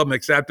 and both of them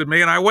accepted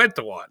me, and I went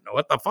to one.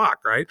 What the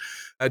fuck, right?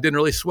 I didn't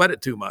really sweat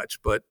it too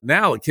much. But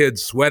now the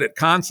kids sweat it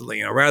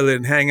constantly. Rather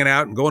than hanging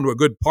out and going to a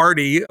good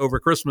party over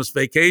Christmas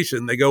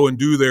vacation, they go and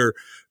do their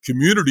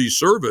community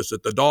service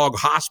at the dog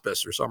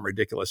hospice or some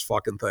ridiculous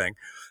fucking thing.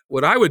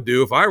 What I would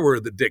do if I were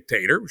the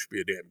dictator, which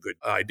would be a damn good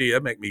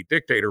idea, make me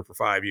dictator for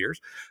 5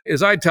 years,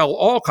 is I'd tell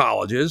all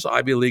colleges,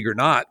 Ivy League or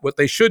not, what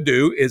they should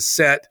do is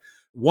set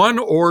 1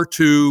 or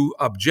 2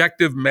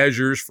 objective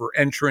measures for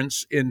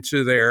entrance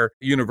into their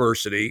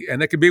university.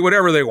 And it can be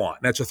whatever they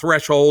want. That's a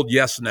threshold,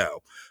 yes, no.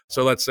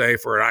 So let's say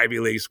for an Ivy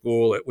League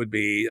school, it would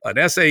be an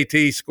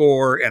SAT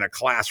score and a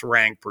class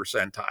rank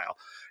percentile.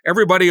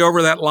 Everybody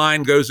over that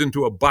line goes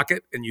into a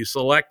bucket and you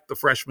select the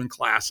freshman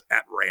class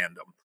at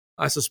random.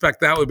 I suspect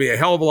that would be a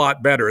hell of a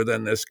lot better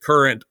than this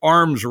current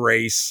arms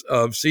race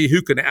of see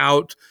who can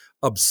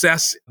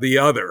out-obsess the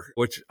other,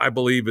 which I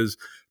believe is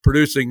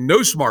producing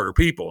no smarter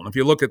people. And if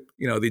you look at,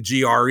 the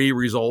GRE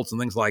results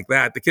and things like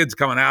that, the kids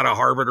coming out of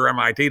Harvard or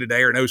MIT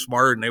today are no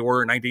smarter than they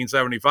were in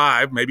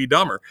 1975, maybe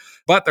dumber.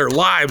 But their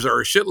lives are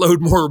a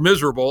shitload more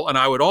miserable. And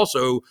I would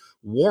also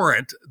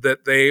warrant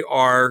that they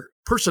are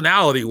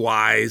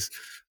personality-wise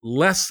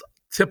less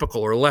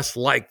typical or less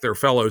like their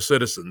fellow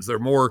citizens. They're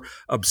more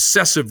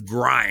obsessive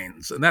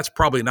grinds, and that's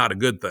probably not a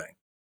good thing.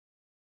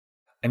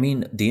 I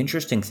mean, the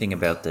interesting thing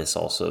about this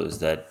also is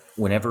that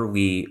whenever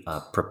we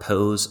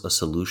propose a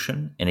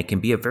solution, and it can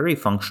be a very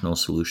functional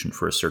solution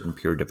for a certain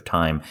period of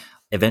time,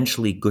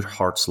 eventually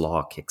Goodhart's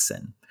law kicks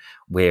in,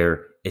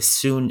 where as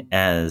soon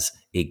as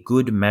a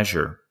good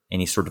measure,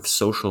 any sort of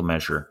social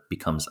measure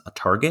becomes a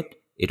target,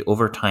 it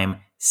over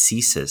time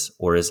ceases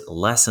or is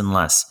less and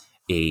less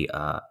a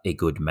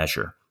good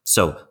measure.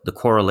 So the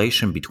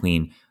correlation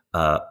between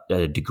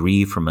a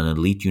degree from an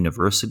elite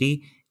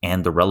university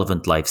and the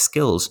relevant life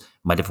skills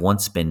might have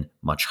once been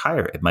much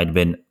higher. It might have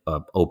been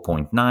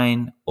 0.9,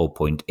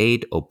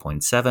 0.8,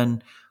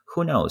 0.7,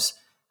 who knows?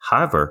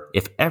 However,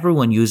 if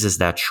everyone uses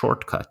that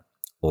shortcut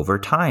over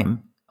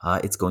time,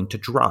 it's going to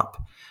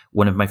drop.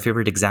 One of my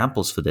favorite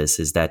examples for this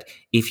is that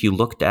if you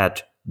looked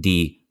at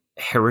the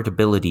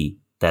heritability,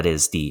 that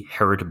is the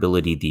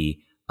heritability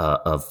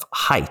of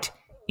height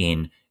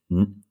in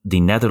the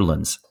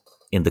Netherlands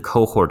in the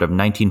cohort of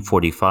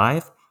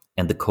 1945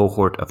 and the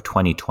cohort of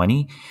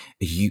 2020,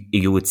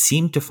 you would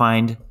seem to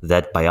find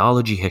that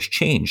biology has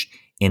changed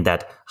in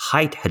that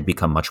height had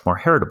become much more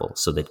heritable,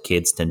 so that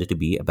kids tended to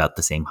be about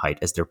the same height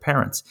as their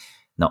parents.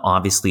 Now,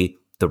 obviously,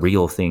 the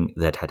real thing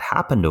that had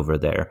happened over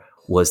there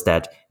was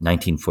that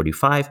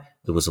 1945,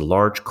 there was a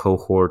large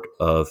cohort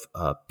of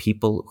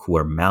people who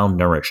were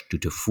malnourished due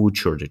to food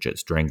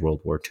shortages during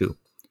World War II.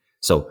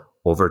 So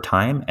over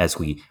time, as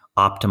we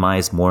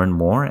optimize more and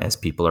more, as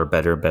people are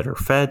better and better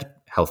fed,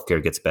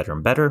 healthcare gets better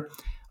and better,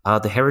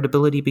 the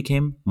heritability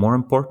became more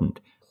important,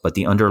 but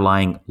the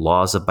underlying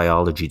laws of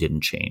biology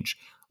didn't change.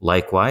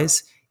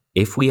 Likewise,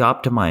 if we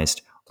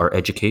optimized our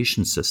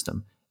education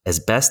system as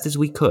best as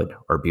we could,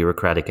 our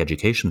bureaucratic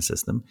education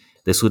system,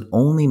 this would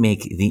only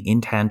make the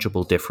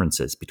intangible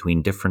differences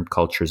between different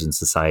cultures in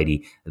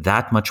society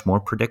that much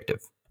more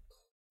predictive.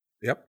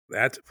 Yep,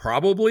 that's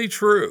probably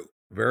true.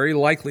 Very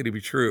likely to be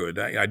true. And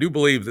I do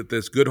believe that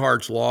this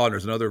Goodhart's law, and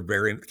there's another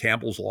variant,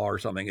 Campbell's law or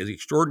something, is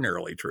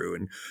extraordinarily true.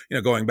 And,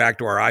 going back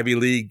to our Ivy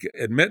League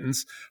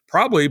admittance,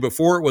 probably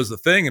before it was the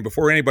thing and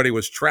before anybody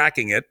was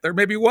tracking it, there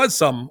maybe was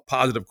some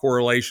positive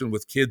correlation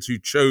with kids who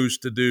chose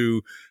to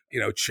do,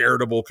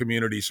 charitable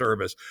community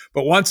service.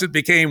 But once it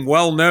became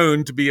well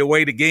known to be a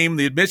way to game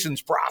the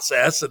admissions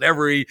process, and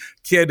every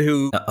kid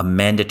who... a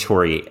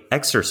mandatory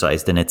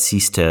exercise, then it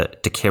ceased to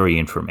carry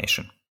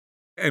information.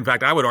 In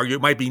fact, I would argue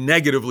it might be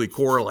negatively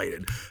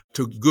correlated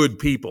to good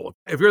people.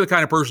 If you're the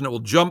kind of person that will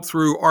jump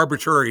through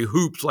arbitrary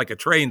hoops like a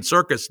trained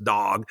circus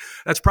dog,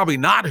 that's probably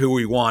not who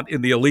we want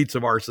in the elites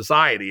of our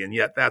society, and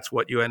yet that's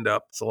what you end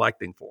up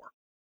selecting for.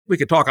 We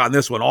could talk on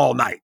this one all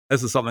night.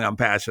 This is something I'm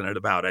passionate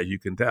about, as you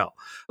can tell.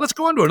 Let's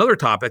go on to another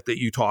topic that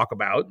you talk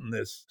about, and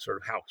this sort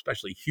of how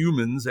especially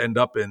humans end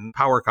up in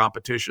power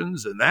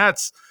competitions. And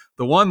that's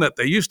the one that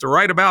they used to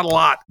write about a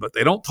lot, but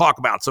they don't talk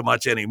about so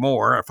much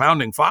anymore. Our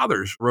founding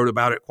fathers wrote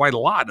about it quite a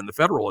lot in the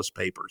Federalist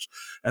Papers,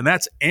 and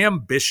that's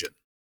ambition.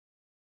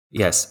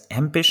 Yes,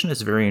 ambition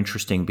is very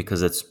interesting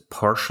because it's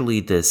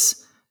partially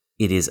this,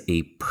 it is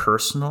a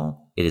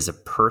personal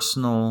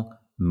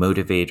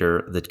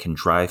motivator that can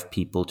drive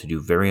people to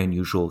do very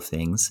unusual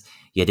things,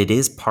 yet it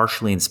is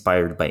partially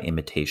inspired by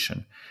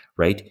imitation,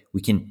 right? We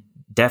can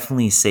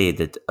definitely say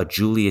that a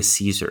Julius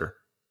Caesar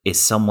is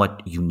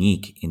somewhat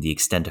unique in the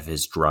extent of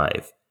his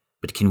drive,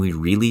 but can we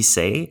really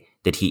say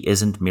that he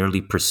isn't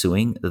merely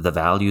pursuing the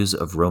values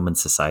of Roman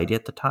society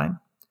at the time?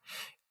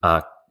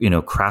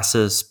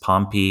 Crassus,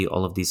 Pompey,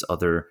 all of these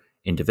other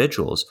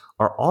individuals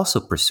are also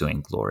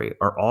pursuing glory,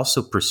 are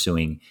also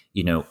pursuing,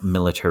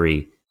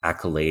 military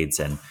accolades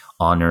and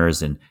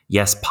honors and,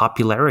 yes,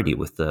 popularity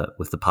with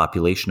the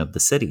population of the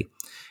city.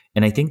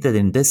 And I think that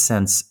in this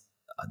sense,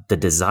 the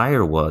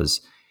desire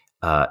was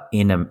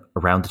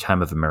around the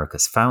time of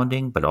America's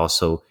founding, but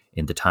also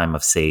in the time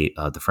of, say,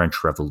 the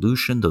French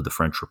Revolution, though the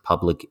French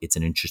Republic, it's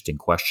an interesting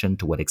question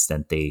to what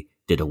extent they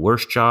did a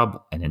worse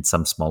job and in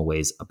some small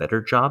ways a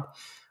better job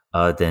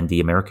than the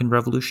American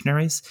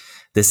revolutionaries.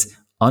 This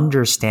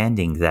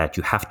understanding that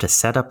you have to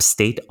set up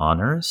state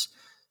honors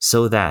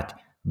so that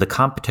the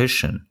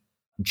competition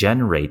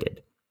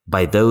generated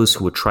by those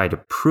who would try to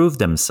prove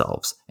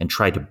themselves and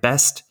try to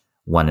best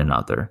one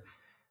another,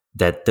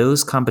 that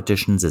those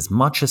competitions as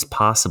much as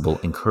possible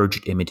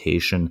encouraged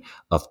imitation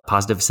of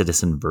positive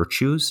citizen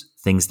virtues,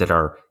 things that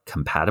are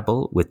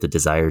compatible with the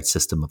desired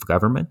system of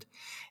government,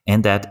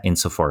 and that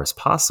insofar as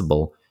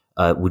possible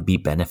would be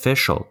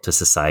beneficial to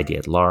society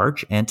at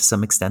large and to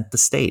some extent the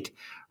state,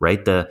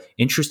 right? The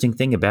interesting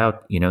thing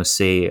about,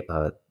 say,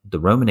 the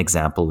Roman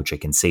example, which I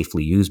can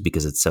safely use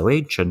because it's so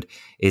ancient,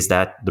 is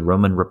that the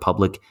Roman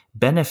Republic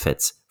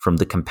benefits from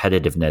the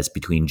competitiveness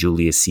between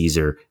Julius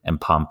Caesar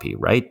and Pompey,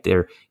 right?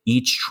 They're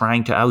each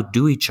trying to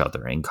outdo each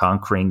other in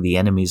conquering the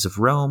enemies of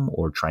Rome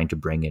or trying to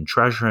bring in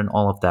treasure and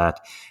all of that.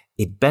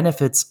 It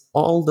benefits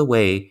all the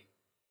way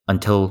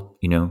until,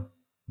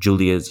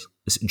 Julius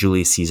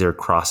Caesar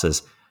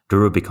crosses the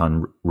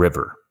Rubicon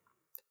River.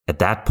 At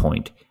that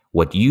point,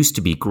 what used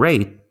to be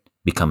great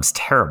becomes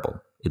terrible,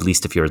 at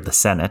least if you're the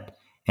Senate,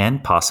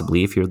 and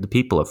possibly if you're the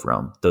people of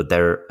Rome. Though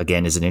there,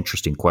 again, is an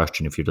interesting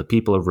question. If you're the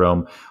people of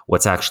Rome,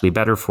 what's actually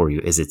better for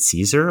you? Is it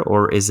Caesar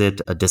or is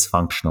it a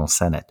dysfunctional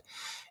Senate?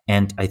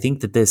 And I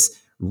think that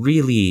this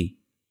really,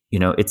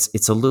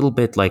 it's a little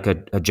bit like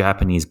a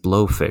Japanese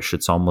blowfish.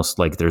 It's almost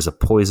like there's a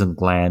poison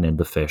gland in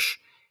the fish.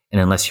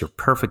 And unless you're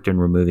perfect in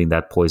removing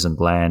that poison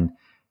gland,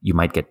 you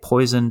might get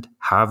poisoned.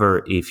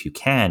 However, if you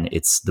can,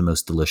 it's the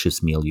most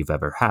delicious meal you've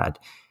ever had.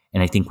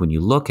 And I think when you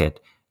look at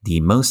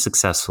the most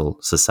successful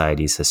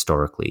societies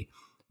historically,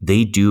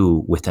 they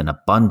do with an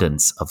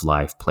abundance of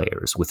live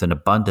players, with an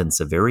abundance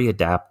of very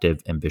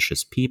adaptive,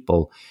 ambitious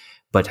people.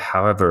 But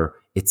however,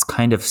 it's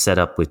kind of set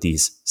up with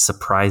these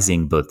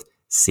surprising both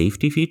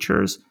safety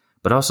features,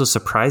 but also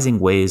surprising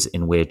ways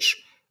in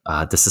which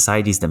the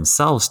societies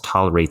themselves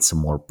tolerate some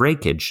more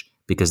breakage,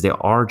 because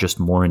there are just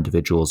more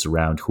individuals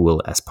around who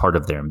will, as part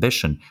of their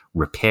ambition,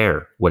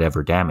 repair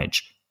whatever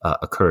damage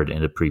occurred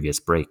in the previous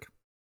break.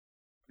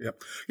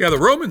 Yeah, the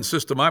Roman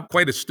system, I'm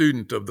quite a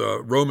student of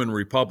the Roman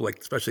Republic,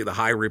 especially the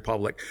High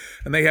Republic.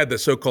 And they had the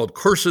so-called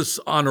cursus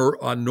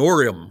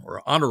honorum,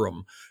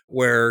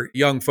 where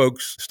young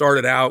folks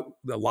started out,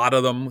 a lot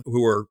of them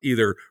who were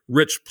either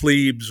rich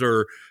plebes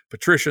or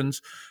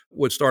patricians,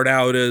 would start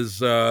out as,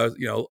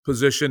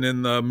 position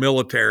in the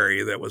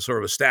military that was sort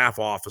of a staff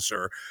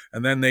officer.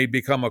 And then they'd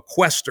become a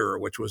quaestor,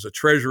 which was a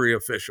treasury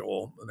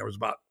official. And there was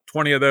about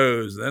 20 of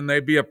those. Then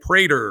they'd be a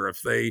praetor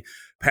if they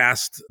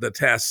passed the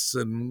tests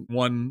and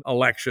won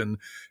election.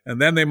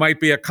 And then they might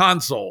be a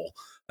consul.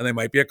 And they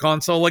might be a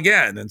consul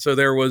again. And so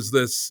there was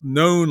this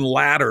known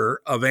ladder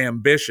of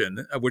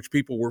ambition of which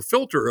people were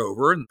filtered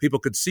over, and people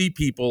could see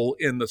people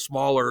in the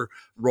smaller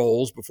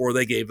roles before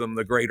they gave them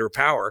the greater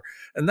power.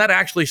 And that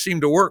actually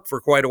seemed to work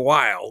for quite a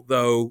while,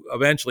 though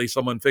eventually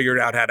someone figured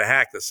out how to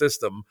hack the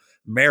system,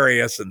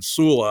 Marius and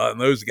Sulla and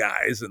those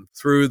guys, and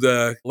threw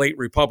the late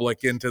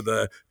Republic into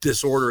the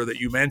disorder that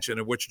you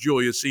mentioned, of which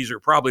Julius Caesar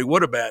probably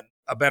would have been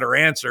a better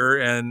answer,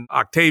 and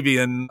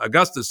Octavian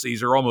Augustus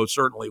Caesar almost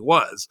certainly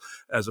was,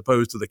 as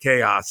opposed to the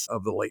chaos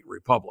of the late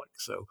Republic.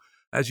 So,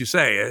 as you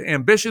say,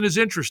 ambition is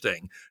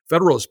interesting.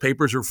 Federalist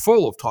Papers are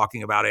full of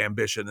talking about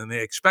ambition, and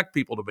they expect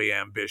people to be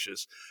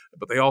ambitious,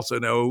 but they also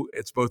know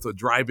it's both a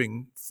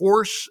driving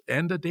force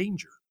and a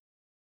danger.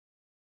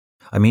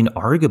 I mean,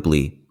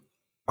 arguably,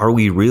 are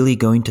we really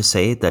going to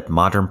say that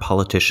modern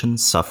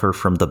politicians suffer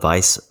from the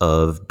vice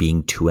of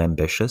being too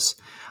ambitious?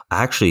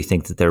 I actually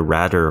think that they're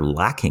rather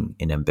lacking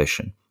in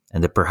ambition,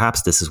 and that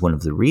perhaps this is one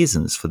of the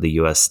reasons for the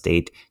US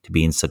state to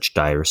be in such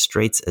dire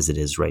straits as it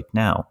is right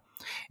now.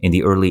 In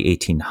the early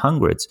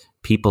 1800s,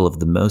 people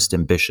of the most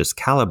ambitious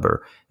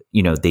caliber,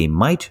 they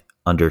might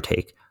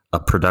undertake a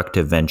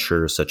productive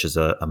venture such as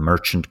a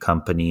merchant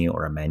company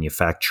or a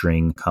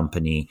manufacturing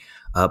company,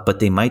 but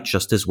they might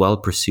just as well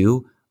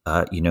pursue,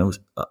 a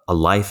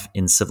life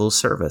in civil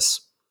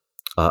service,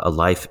 a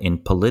life in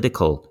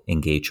political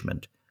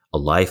engagement, a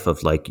life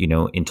of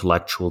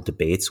intellectual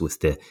debates with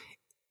the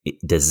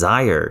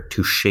desire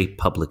to shape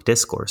public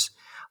discourse.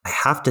 I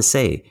have to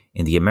say,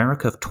 in the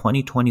America of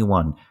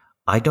 2021,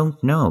 I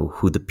don't know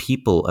who the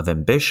people of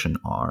ambition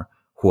are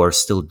who are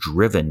still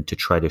driven to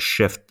try to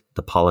shift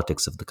the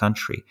politics of the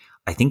country.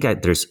 I think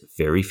there's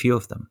very few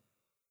of them.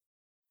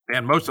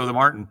 And most of them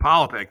aren't in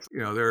politics.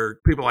 There are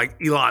people like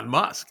Elon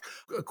Musk.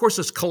 Of course,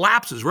 this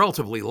collapse is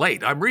relatively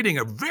late. I'm reading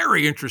a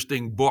very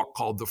interesting book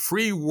called The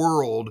Free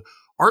World,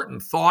 Art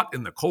and Thought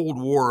in the Cold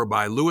War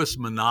by Louis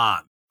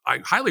Menand. I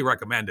highly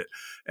recommend it.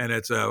 And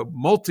it's a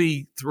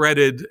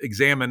multi-threaded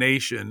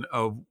examination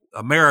of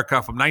America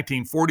from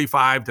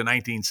 1945 to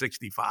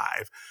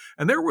 1965.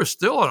 And there were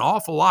still an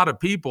awful lot of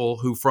people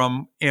who,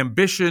 from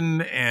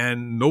ambition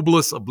and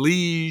noblesse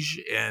oblige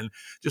and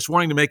just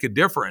wanting to make a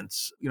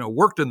difference,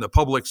 worked in the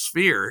public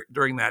sphere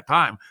during that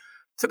time.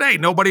 Today,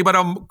 nobody but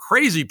a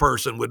crazy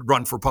person would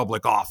run for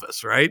public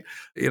office, right?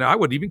 I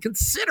wouldn't even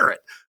consider it.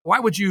 Why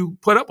would you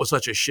put up with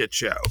such a shit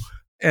show?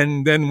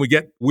 And then we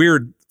get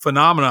weird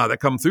phenomena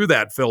that come through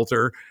that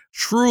filter,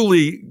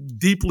 truly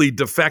deeply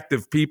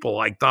defective people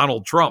like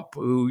Donald Trump,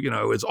 who,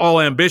 is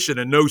all ambition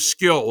and no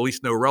skill, at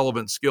least no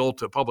relevant skill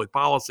to public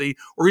policy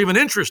or even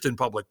interest in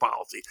public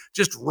policy,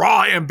 just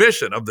raw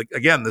ambition of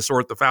the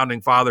sort the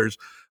founding fathers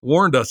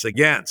warned us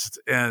against.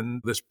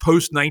 And this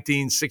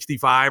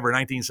post-1965 or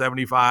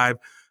 1975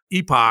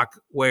 epoch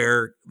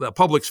where the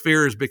public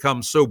sphere has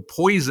become so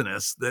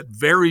poisonous that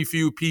very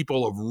few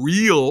people of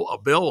real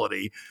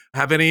ability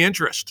have any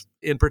interest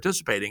in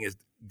participating has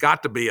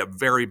got to be a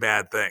very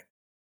bad thing.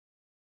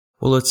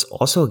 Well, it's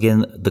also,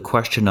 again, the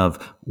question of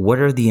what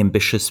are the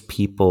ambitious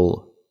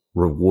people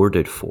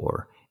rewarded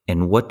for?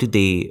 And what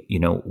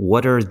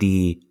are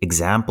the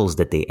examples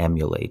that they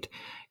emulate?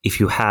 If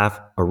you have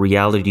a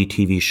reality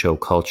TV show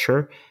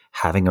culture,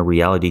 having a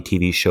reality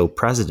TV show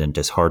president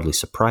is hardly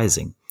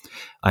surprising.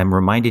 I'm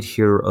reminded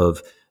here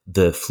of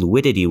the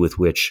fluidity with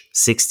which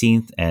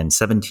 16th and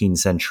 17th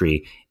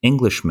century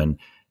Englishmen,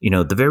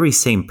 the very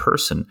same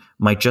person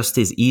might just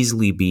as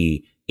easily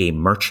be a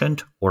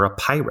merchant or a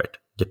pirate,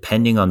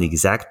 depending on the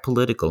exact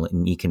political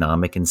and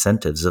economic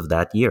incentives of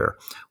that year.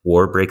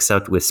 War breaks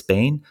out with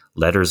Spain,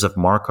 letters of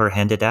marque are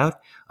handed out.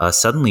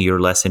 Suddenly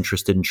you're less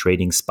interested in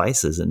trading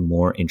spices and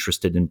more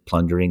interested in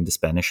plundering the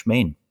Spanish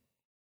Main.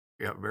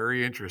 Yeah,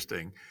 very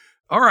interesting.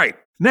 All right.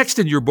 Next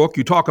in your book,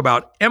 you talk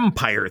about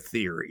empire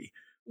theory.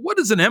 What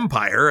is an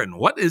empire and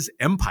what is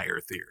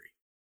empire theory?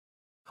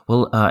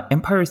 Well,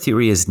 empire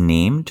theory is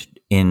named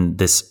in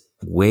this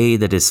way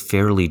that is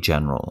fairly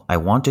general. I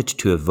wanted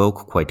to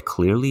evoke quite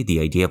clearly the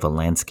idea of a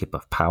landscape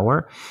of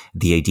power,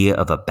 the idea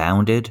of a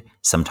bounded,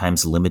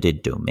 sometimes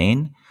limited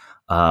domain.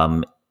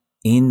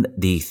 In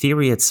the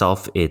theory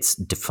itself, it's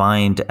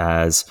defined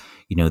as,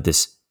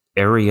 this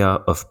area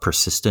of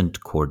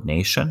persistent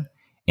coordination,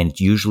 and it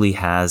usually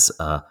has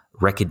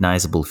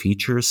recognizable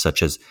features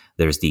such as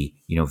there's the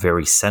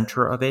very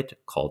center of it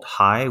called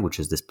high, which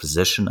is this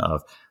position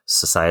of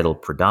societal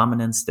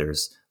predominance.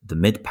 There's the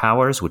mid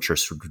powers, which are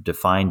sort of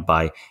defined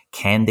by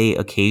can they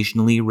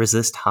occasionally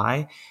resist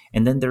high,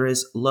 and then there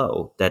is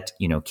low that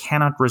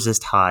cannot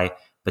resist high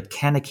but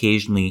can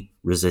occasionally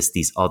resist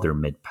these other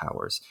mid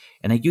powers.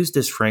 And I use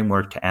this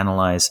framework to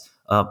analyze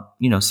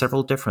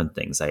several different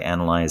things. I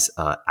analyze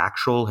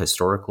actual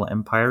historical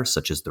empires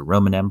such as the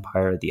Roman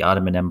Empire, the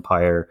Ottoman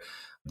Empire,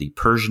 the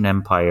Persian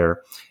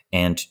Empire,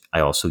 and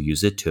I also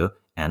use it to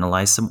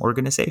analyze some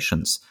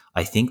organizations.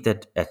 I think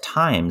that at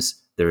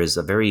times there is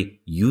a very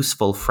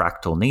useful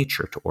fractal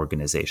nature to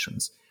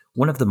organizations.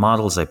 One of the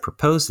models I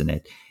proposed in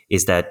it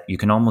is that you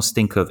can almost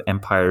think of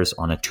empires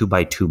on a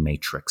 2x2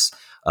 matrix,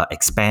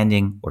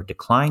 expanding or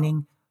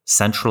declining,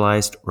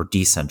 centralized or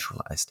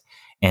decentralized.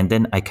 And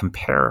then I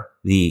compare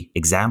the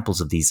examples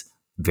of these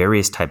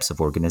various types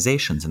of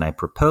organizations, and I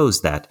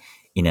propose that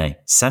in a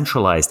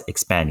centralized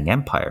expanding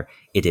empire,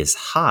 it is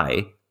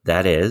high,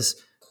 that is,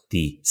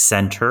 the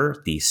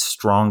center, the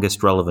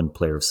strongest relevant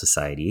player of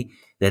society,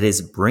 that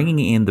is bringing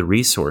in the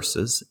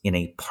resources in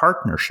a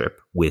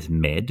partnership with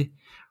mid,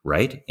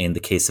 right? In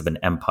the case of an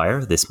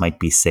empire, this might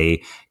be,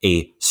 say,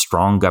 a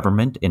strong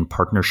government in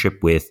partnership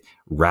with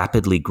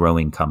rapidly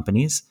growing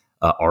companies.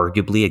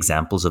 Arguably,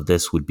 examples of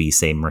this would be,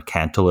 say,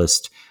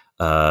 mercantilist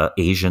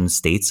Asian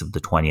states of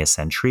the 20th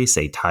century,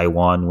 say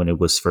Taiwan when it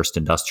was first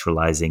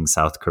industrializing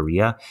South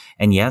Korea,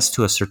 and yes,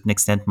 to a certain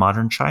extent,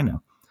 modern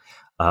China.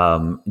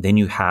 Then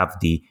you have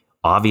the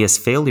obvious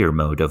failure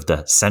mode of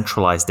the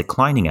centralized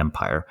declining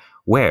empire,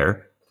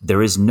 where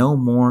there is no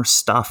more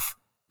stuff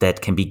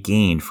that can be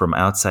gained from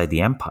outside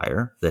the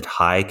empire that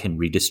high can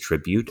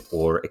redistribute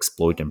or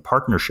exploit in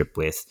partnership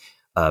with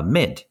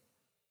mid.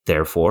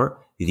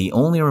 Therefore, the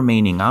only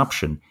remaining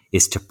option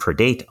is to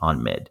predate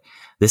on mid.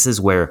 This is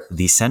where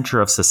the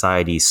center of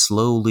society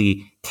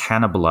slowly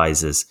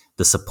cannibalizes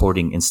the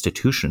supporting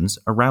institutions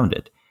around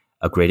it.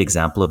 A great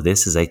example of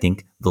this is, I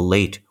think, the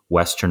late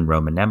Western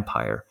Roman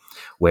Empire,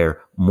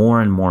 where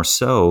more and more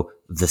so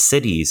the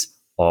cities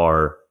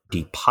are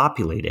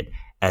depopulated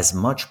as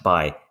much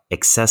by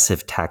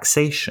excessive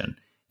taxation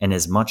and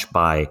as much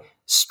by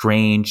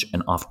strange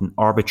and often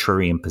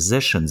arbitrary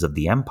impositions of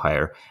the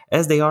empire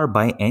as they are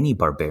by any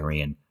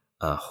barbarian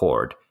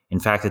horde. In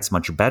fact, it's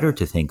much better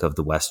to think of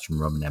the Western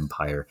Roman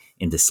Empire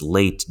in this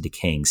late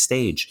decaying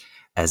stage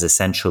as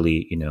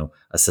essentially,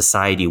 a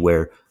society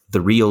where the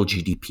real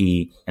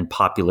GDP and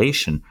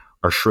population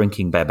are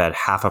shrinking by about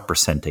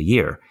 0.5% a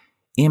year.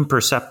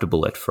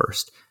 Imperceptible at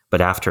first,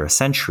 but after a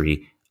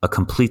century, a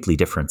completely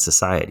different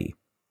society.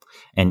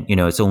 And,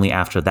 it's only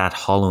after that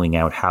hollowing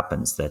out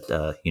happens that,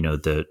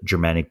 the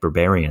Germanic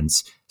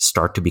barbarians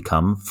start to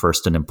become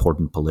first an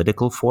important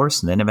political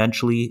force, and then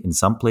eventually, in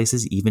some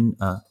places, even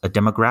a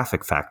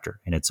demographic factor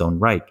in its own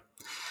right.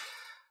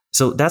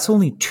 So that's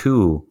only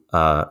two,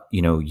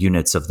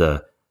 units of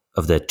the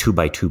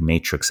 2x2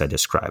 matrix I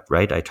described,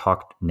 right? I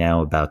talked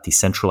now about the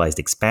centralized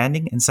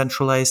expanding and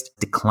centralized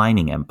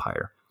declining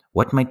empire.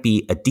 What might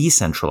be a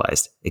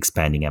decentralized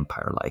expanding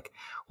empire like?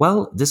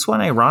 Well, this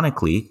one,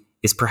 ironically,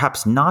 is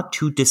perhaps not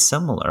too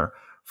dissimilar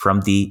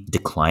from the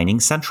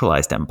declining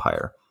centralized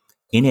empire.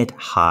 In it,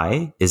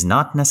 high is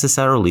not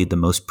necessarily the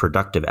most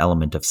productive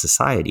element of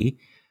society.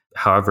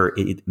 However,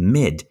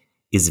 mid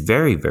is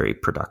very, very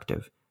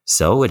productive.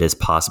 So it is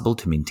possible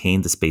to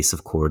maintain the space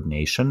of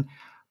coordination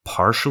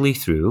partially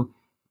through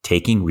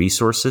taking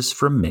resources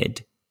from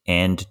mid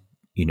and,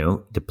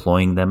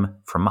 deploying them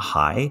from a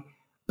high,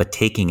 but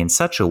taking in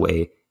such a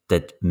way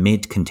that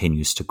mid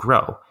continues to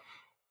grow.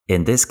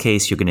 In this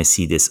case, you're going to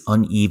see this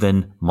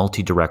uneven,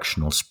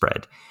 multi-directional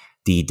spread.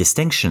 The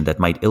distinction that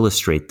might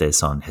illustrate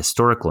this on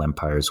historical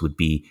empires would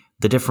be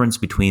the difference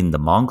between the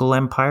Mongol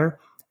Empire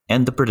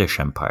and the British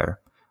Empire.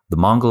 The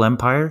Mongol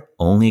Empire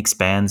only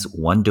expands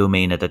one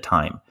domain at a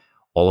time.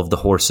 All of the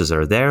horses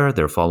are there,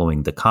 they're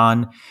following the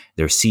Khan,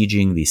 they're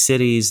sieging these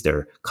cities,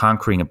 they're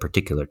conquering a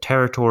particular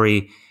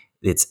territory.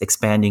 It's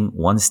expanding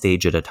one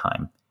stage at a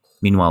time.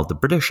 Meanwhile, the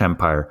British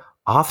Empire,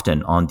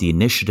 often on the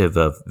initiative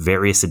of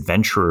various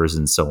adventurers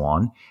and so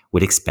on,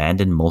 would expand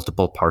in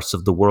multiple parts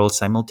of the world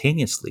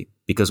simultaneously.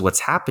 Because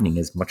what's happening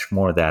is much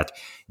more that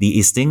the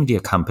East India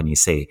Company,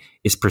 say,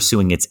 is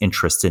pursuing its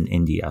interests in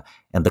India,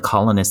 and the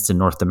colonists in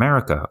North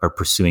America are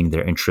pursuing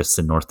their interests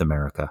in North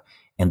America,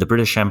 and the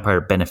British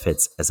Empire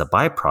benefits as a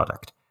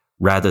byproduct,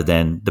 rather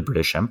than the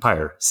British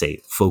Empire, say,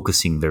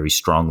 focusing very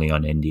strongly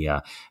on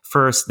India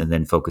first, and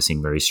then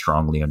focusing very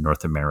strongly on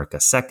North America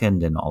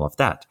second, and all of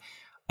that.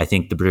 I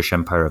think the British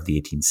Empire of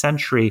the 18th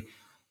century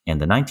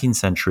and the 19th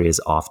century is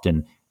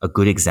often a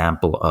good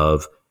example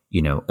of,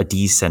 a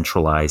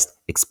decentralized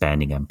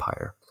expanding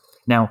empire.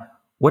 Now,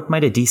 what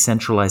might a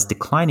decentralized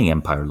declining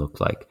empire look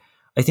like?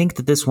 I think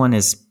that this one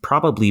is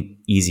probably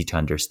easy to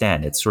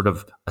understand. It's sort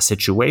of a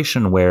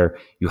situation where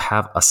you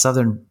have a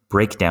sudden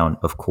breakdown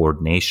of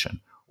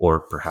coordination, or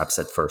perhaps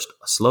at first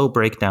a slow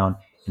breakdown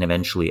and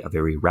eventually a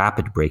very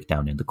rapid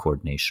breakdown in the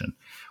coordination,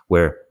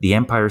 where the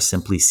empire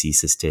simply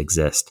ceases to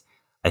exist.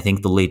 I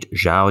think the late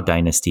Zhao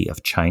dynasty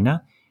of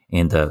China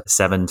in the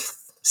 7th,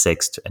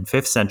 6th, and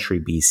 5th century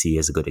BC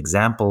is a good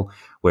example,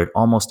 where it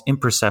almost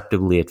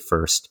imperceptibly at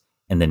first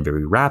and then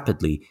very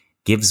rapidly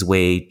gives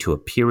way to a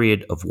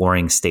period of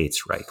warring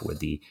states, right, where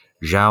the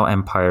Zhao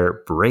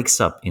Empire breaks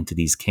up into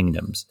these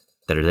kingdoms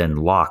that are then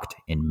locked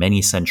in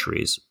many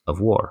centuries of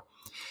war.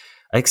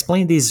 I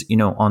explained these,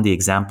 on the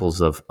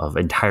examples of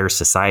entire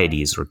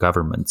societies or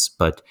governments,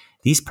 but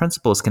these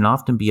principles can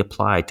often be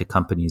applied to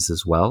companies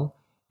as well,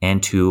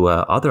 and to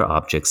other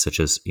objects such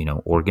as,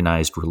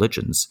 organized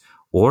religions,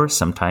 or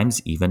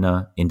sometimes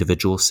even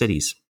individual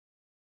cities.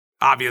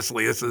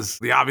 Obviously, this is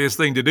the obvious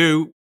thing to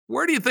do.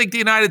 Where do you think the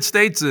United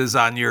States is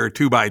on your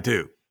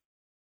 2x2?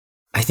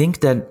 I think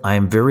that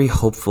I'm very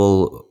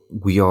hopeful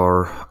we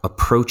are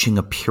approaching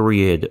a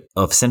period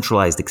of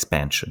centralized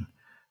expansion.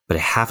 But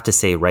I have to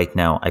say right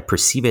now, I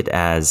perceive it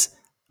as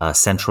a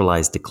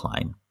centralized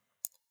decline.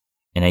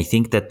 And I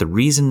think that the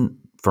reason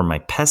for my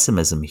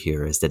pessimism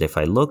here is that if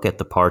I look at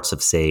the parts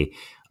of, say,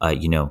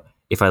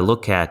 if I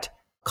look at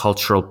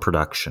cultural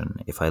production,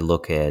 if I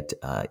look at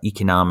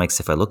economics,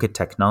 if I look at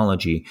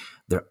technology,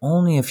 there are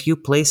only a few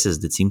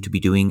places that seem to be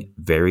doing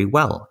very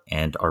well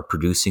and are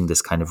producing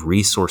this kind of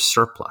resource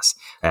surplus.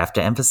 I have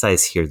to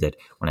emphasize here that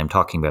when I'm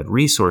talking about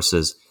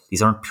resources,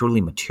 these aren't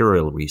purely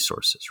material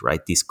resources,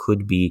 right? These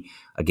could be,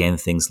 again,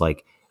 things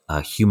like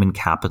human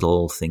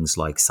capital, things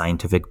like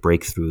scientific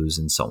breakthroughs,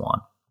 and so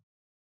on.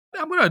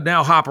 I'm going to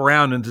now hop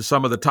around into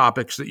some of the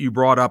topics that you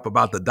brought up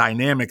about the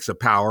dynamics of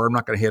power. I'm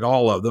not going to hit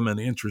all of them in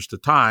the interest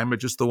of time, but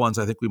just the ones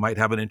I think we might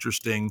have an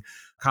interesting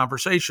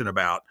conversation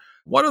about.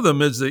 One of them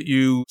is that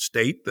you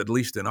state that, at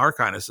least in our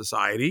kind of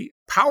society,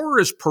 power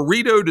is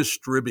Pareto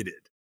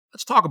distributed.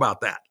 Let's talk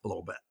about that a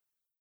little bit.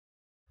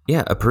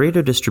 Yeah, a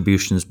Pareto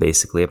distribution is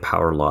basically a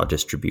power law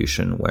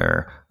distribution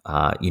where,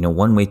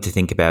 one way to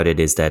think about it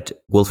is that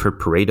Wilfred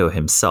Pareto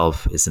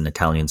himself is an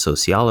Italian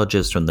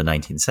sociologist from the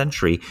 19th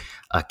century,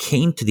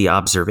 came to the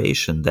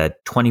observation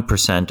that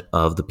 20%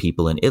 of the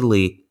people in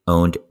Italy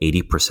owned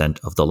 80%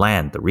 of the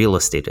land, the real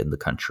estate in the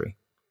country.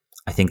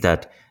 I think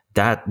that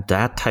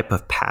type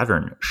of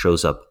pattern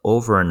shows up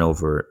over and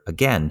over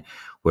again,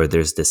 where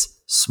there's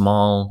this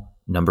small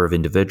number of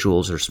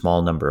individuals or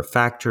small number of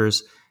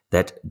factors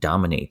that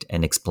dominate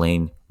and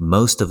explain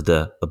most of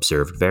the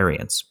observed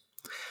variance.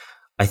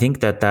 I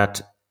think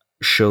that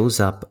shows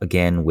up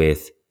again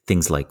with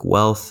things like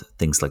wealth,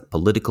 things like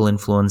political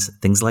influence,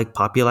 things like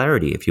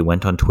popularity. If you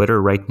went on Twitter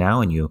right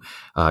now and you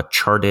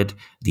charted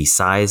the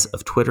size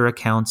of Twitter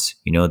accounts,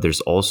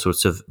 there's all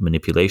sorts of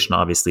manipulation,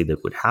 obviously,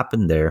 that would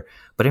happen there.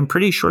 But I'm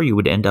pretty sure you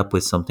would end up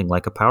with something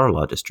like a power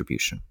law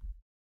distribution.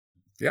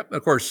 Yep.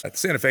 Of course, at the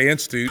Santa Fe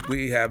Institute,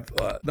 we have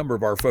a number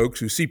of our folks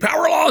who see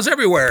power laws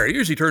everywhere. It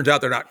usually turns out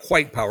they're not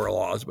quite power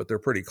laws, but they're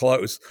pretty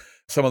close.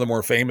 Some of the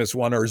more famous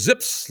one are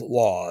ZIPS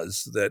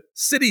laws, that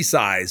city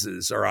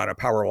sizes are on a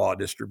power law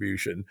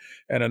distribution.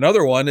 And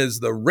another one is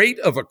the rate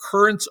of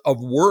occurrence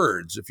of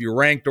words. If you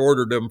ranked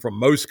ordered them from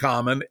most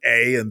common,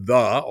 A and the,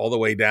 all the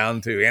way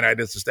down to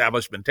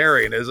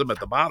anti-disestablishmentarianism at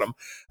the bottom,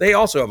 they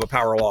also have a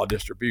power law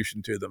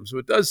distribution to them. So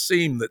it does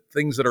seem that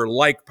things that are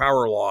like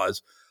power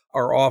laws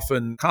are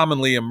often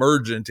commonly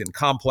emergent in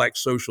complex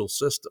social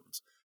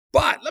systems.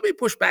 But let me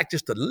push back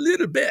just a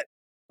little bit.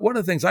 One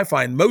of the things I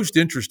find most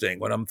interesting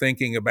when I'm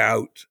thinking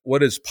about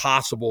what is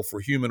possible for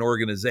human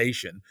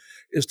organization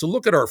is to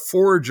look at our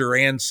forager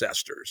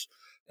ancestors.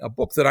 A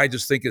book that I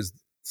just think is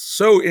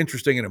so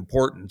interesting and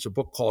important. It's a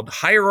book called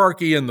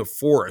Hierarchy in the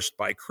Forest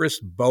by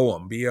Chris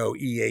Boehm,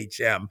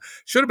 Boehm.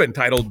 Should have been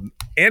titled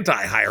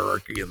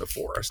Anti-Hierarchy in the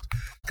Forest,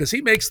 because he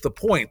makes the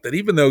point that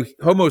even though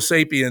Homo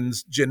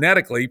sapiens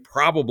genetically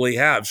probably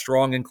have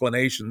strong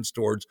inclinations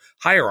towards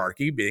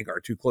hierarchy, being our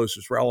two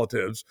closest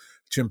relatives,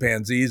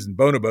 chimpanzees and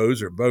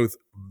bonobos are both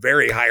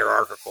very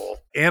hierarchical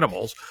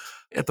animals,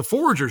 at the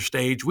forager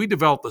stage, we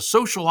developed a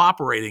social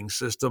operating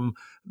system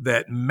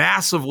that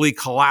massively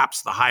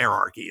collapsed the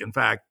hierarchy. In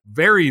fact,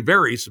 very,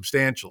 very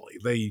substantially.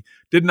 They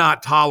did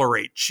not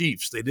tolerate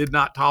chiefs. They did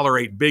not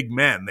tolerate big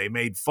men. They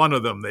made fun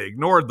of them. They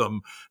ignored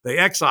them. They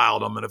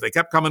exiled them. And if they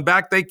kept coming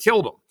back, they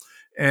killed them.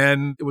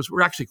 And it was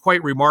actually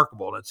quite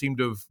remarkable. And it seemed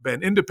to have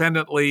been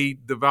independently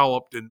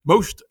developed in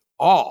most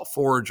all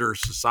forager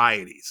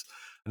societies.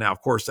 Now,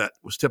 of course, that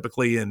was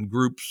typically in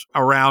groups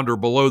around or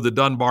below the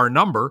Dunbar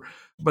number,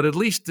 but at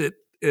least it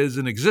is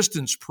an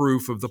existence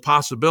proof of the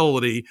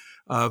possibility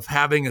of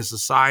having a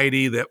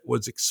society that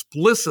was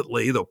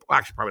explicitly, though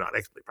actually probably not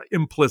explicitly, but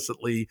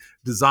implicitly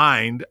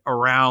designed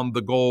around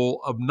the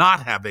goal of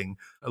not having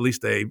at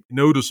least a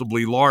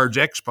noticeably large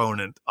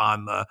exponent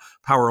on the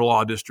power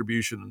law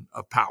distribution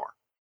of power.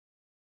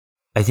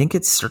 I think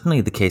it's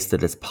certainly the case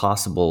that it's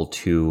possible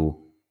to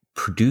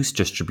produce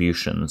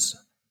distributions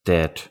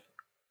that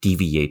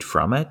deviate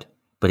from it,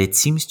 but it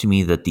seems to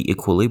me that the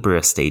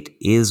equilibria state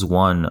is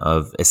one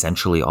of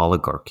essentially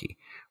oligarchy,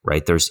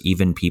 right? There's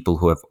even people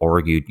who have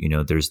argued,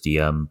 there's the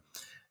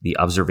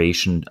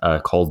observation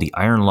called the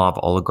iron law of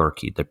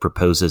oligarchy that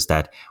proposes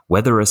that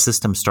whether a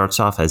system starts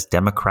off as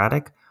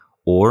democratic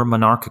or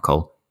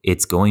monarchical,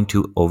 it's going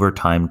to over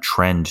time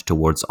trend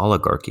towards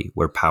oligarchy,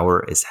 where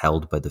power is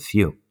held by the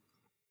few.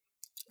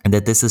 And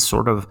that this is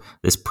sort of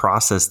this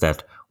process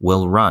that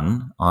will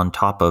run on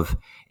top of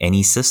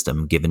any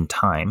system given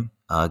time,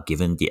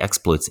 given the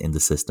exploits in the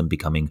system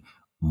becoming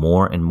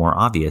more and more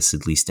obvious,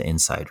 at least to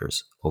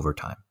insiders, over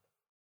time.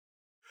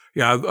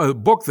 Yeah, a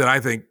book that I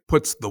think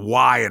puts the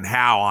why and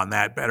how on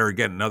that better,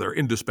 again, another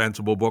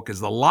indispensable book, is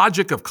The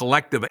Logic of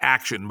Collective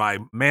Action by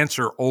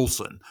Mansur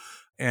Olson.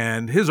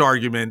 And his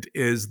argument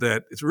is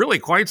that it's really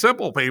quite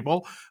simple,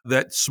 people,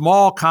 that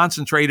small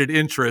concentrated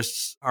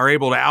interests are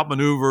able to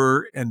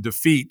outmaneuver and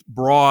defeat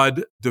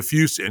broad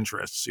diffuse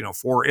interests.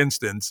 For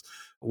instance,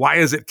 why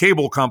is it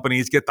cable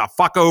companies get the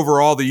fuck over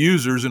all the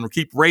users and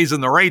keep raising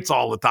the rates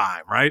all the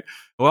time, right?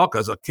 Well,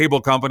 because a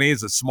cable company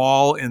is a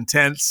small,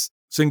 intense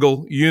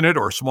single unit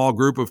or small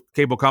group of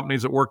cable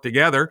companies that work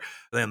together.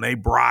 Then they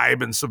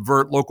bribe and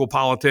subvert local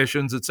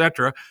politicians, et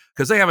cetera,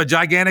 because they have a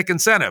gigantic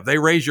incentive. They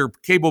raise your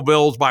cable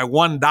bills by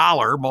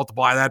 $1,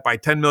 multiply that by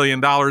 $10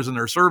 million in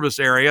their service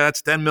area.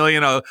 That's $10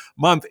 million a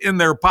month in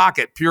their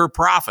pocket, pure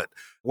profit.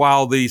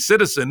 While the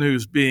citizen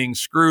who's being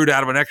screwed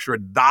out of an extra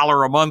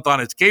 $1 a month on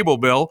its cable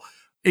bill,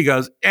 he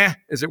goes,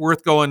 is it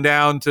worth going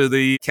down to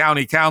the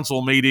county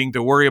council meeting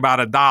to worry about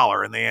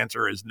 $1? And the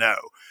answer is no.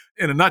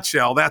 In a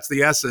nutshell, that's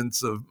the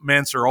essence of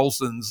Mansur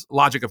Olson's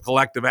logic of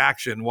collective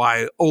action,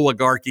 why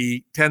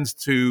oligarchy tends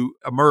to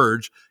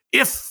emerge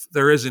if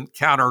there isn't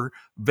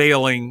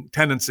countervailing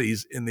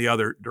tendencies in the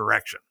other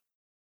direction.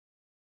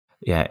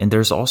 Yeah, and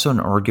there's also an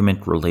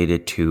argument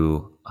related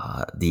to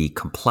the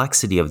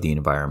complexity of the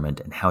environment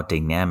and how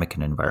dynamic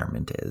an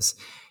environment is.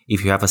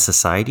 If you have a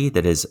society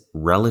that is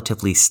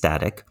relatively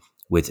static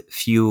with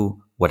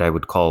few what I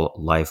would call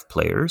live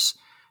players,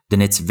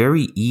 then it's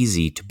very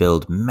easy to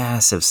build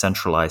massive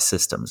centralized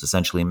systems,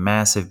 essentially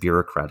massive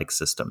bureaucratic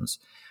systems,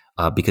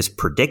 because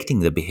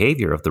predicting the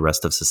behavior of the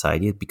rest of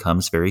society, it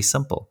becomes very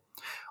simple.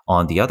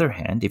 On the other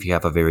hand, if you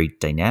have a very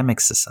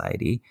dynamic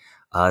society,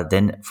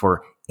 then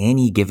for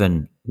any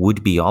given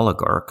would-be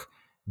oligarch,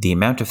 the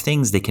amount of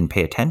things they can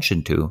pay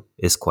attention to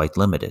is quite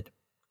limited,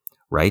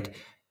 right?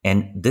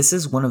 And this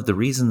is one of the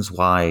reasons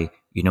why,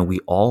 we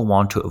all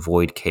want to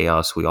avoid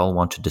chaos. We all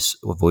want to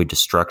avoid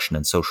destruction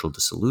and social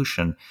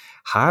dissolution.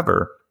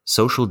 However,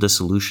 social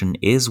dissolution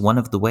is one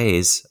of the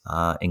ways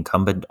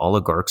incumbent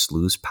oligarchs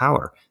lose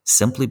power,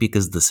 simply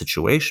because the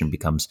situation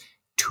becomes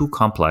too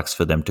complex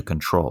for them to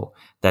control.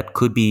 That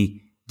could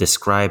be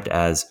described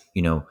as,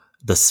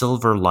 the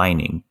silver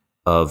lining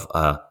of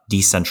a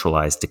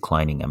decentralized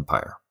declining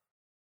empire.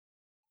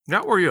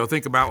 Now, where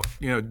think about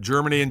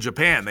Germany and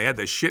Japan, they had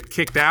the shit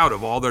kicked out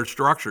of all their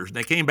structures, and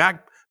they came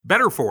back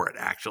better for it.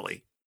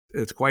 Actually,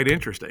 it's quite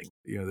interesting.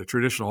 The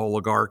traditional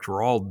oligarchs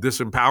were all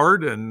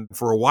disempowered, and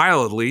for a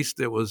while at least,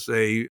 it was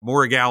a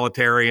more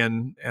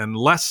egalitarian and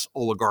less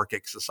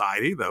oligarchic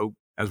society. Though,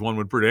 as one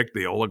would predict,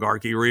 the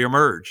oligarchy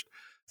reemerged.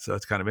 So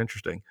it's kind of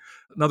interesting.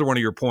 Another one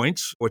of your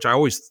points, which I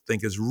always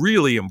think is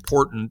really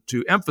important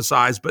to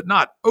emphasize, but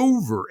not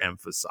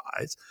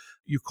overemphasize,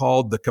 you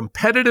called the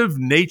competitive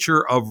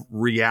nature of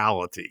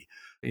reality.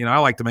 I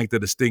like to make the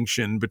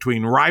distinction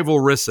between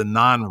rivalrous and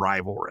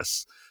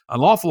non-rivalrous. An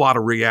awful lot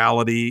of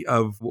reality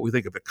of what we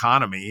think of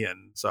economy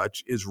and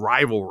such is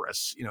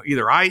rivalrous.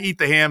 Either I eat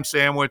the ham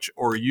sandwich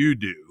or you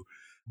do.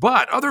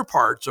 But other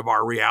parts of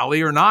our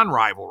reality are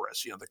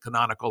non-rivalrous. The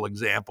canonical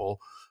example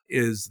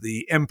is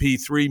the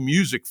MP3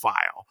 music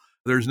file.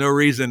 There's no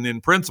reason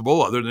in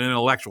principle, other than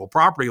intellectual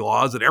property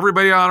laws, that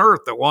everybody on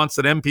earth that wants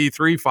an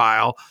MP3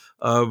 file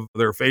of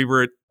their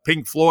favorite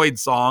Pink Floyd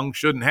song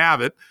shouldn't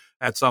have it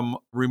at some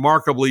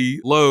remarkably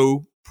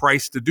low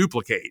price to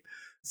duplicate.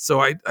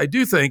 So I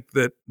do think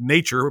that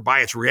nature, by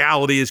its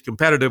reality, is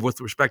competitive with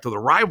respect to the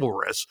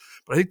rivalrous,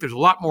 but I think there's a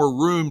lot more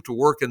room to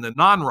work in the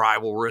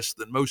non-rivalrous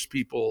than most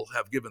people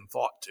have given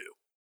thought to.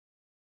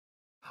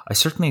 I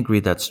certainly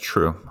agree that's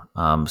true.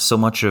 So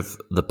much of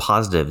the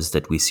positives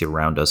that we see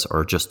around us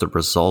are just the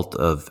result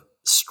of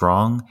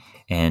strong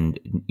and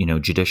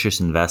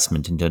judicious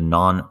investment into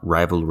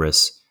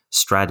non-rivalrous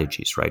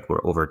strategies, right?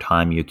 Where over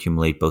time you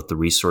accumulate both the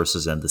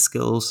resources and the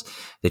skills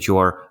that you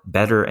are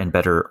better and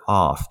better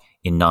off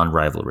in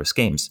non-rivalrous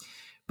games.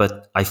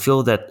 But I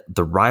feel that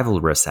the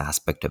rivalrous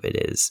aspect of it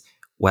is,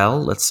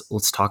 well,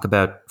 let's talk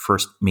about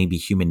first maybe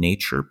human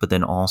nature, but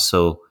then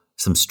also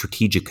some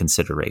strategic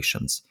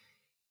considerations.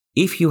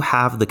 If you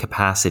have the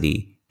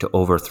capacity to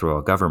overthrow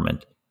a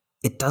government,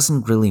 it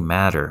doesn't really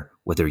matter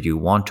whether you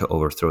want to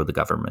overthrow the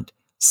government.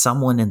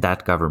 Someone in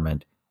that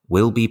government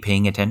will be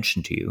paying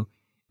attention to you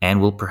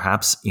and will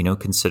perhaps,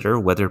 consider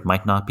whether it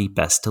might not be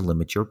best to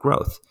limit your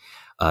growth.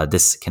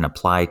 This can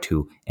apply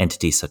to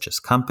entities such as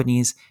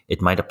companies.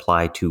 It might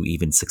apply to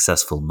even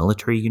successful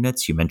military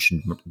units. You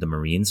mentioned the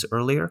Marines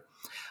earlier.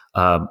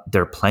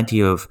 There are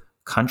plenty of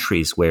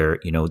countries where,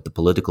 the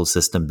political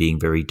system being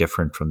very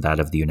different from that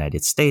of the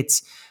United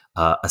States,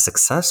 a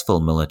successful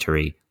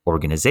military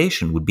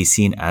organization would be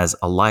seen as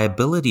a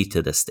liability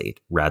to the state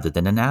rather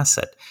than an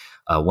asset.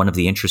 One of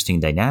the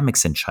interesting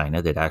dynamics in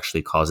China that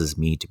actually causes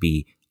me to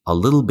be a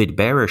little bit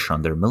bearish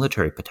on their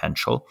military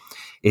potential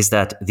is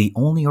that the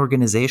only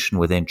organization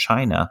within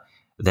China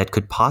that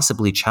could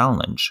possibly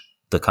challenge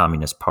the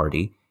Communist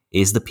Party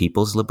is the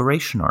People's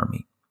Liberation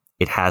Army.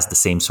 It has the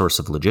same source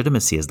of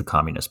legitimacy as the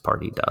Communist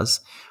Party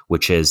does,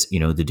 which is,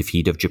 the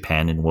defeat of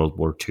Japan in World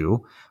War II,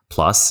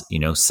 plus,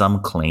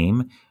 some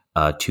claim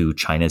to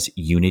China's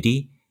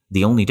unity.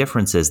 The only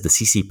difference is the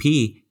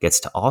CCP gets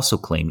to also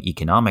claim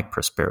economic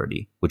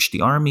prosperity, which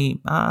the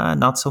army,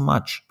 not so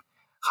much.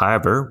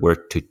 However, were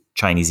to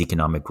Chinese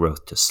economic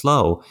growth to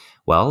slow,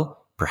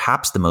 well,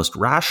 perhaps the most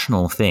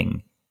rational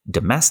thing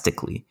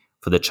domestically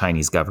for the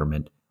Chinese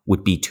government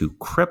would be to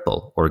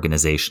cripple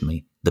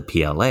organizationally the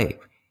PLA.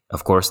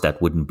 Of course,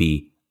 that wouldn't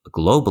be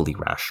globally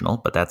rational,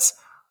 but that's,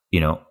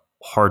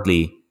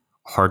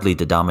 hardly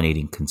the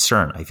dominating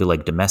concern. I feel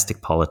like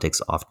domestic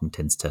politics often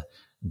tends to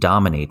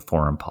dominate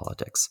foreign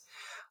politics.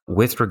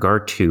 With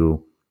regard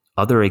to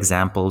other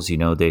examples,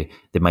 there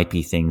might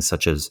be things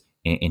such as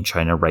in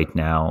China right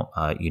now,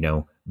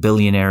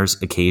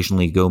 billionaires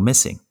occasionally go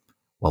missing.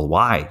 Well,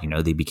 why?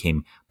 They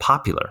became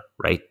popular,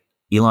 right?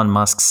 Elon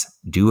Musk's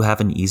do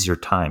have an easier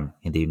time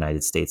in the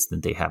United States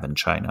than they have in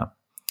China.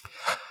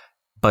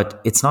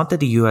 But it's not that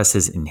the US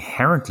is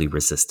inherently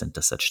resistant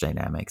to such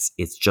dynamics.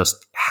 It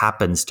just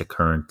happens to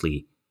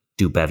currently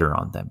do better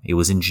on them. It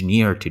was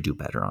engineered to do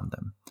better on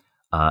them.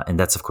 And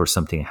that's, of course,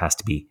 something that has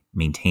to be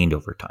maintained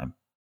over time.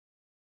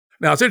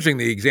 Now, it's interesting,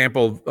 the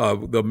example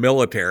of the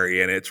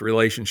military and its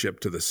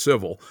relationship to the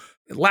civil.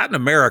 Latin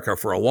America,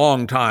 for a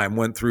long time,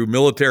 went through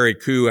military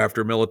coup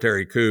after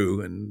military coup,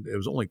 and it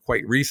was only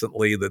quite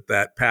recently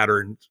that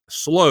pattern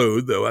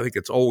slowed, though I think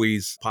it's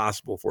always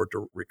possible for it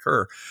to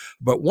recur.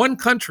 But one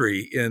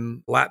country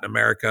in Latin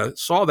America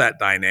saw that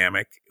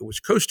dynamic. It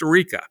was Costa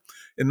Rica.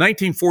 In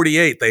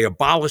 1948, they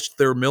abolished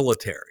their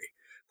military.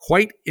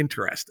 Quite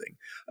interesting.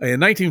 In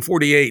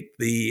 1948,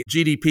 the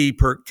GDP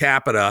per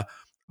capita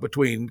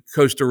between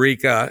Costa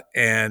Rica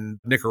and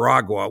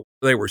Nicaragua,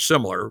 they were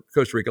similar.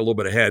 Costa Rica a little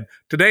bit ahead.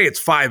 Today,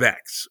 it's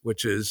 5x,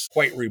 which is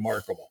quite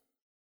remarkable.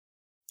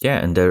 Yeah,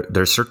 and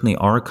there certainly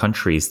are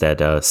countries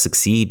that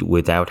succeed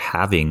without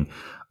having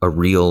a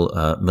real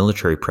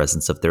military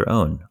presence of their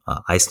own.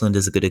 Iceland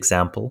is a good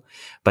example.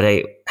 But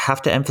I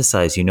have to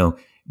emphasize,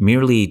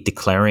 merely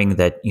declaring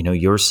that,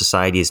 your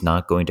society is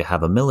not going to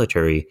have a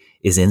military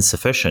is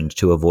insufficient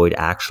to avoid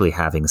actually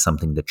having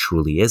something that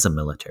truly is a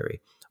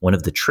military. One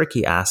of the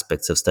tricky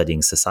aspects of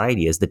studying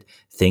society is that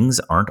things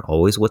aren't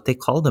always what they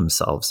call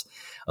themselves.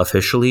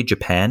 Officially,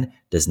 Japan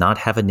does not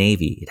have a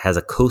navy. It has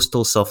a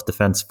coastal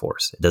self-defense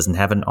force. It doesn't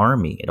have an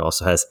army. It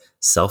also has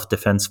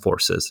self-defense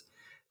forces.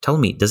 Tell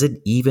me, does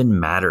it even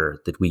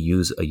matter that we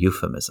use a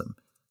euphemism?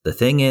 The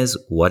thing is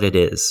what it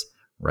is,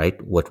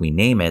 right? What we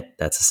name it,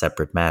 that's a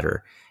separate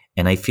matter.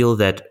 And I feel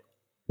that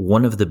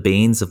one of the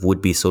banes of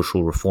would-be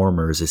social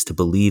reformers is to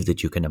believe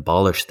that you can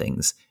abolish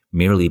things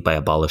merely by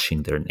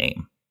abolishing their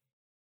name.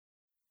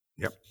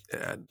 Yep.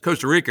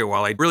 Costa Rica,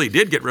 while they really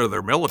did get rid of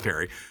their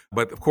military,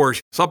 but of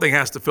course, something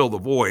has to fill the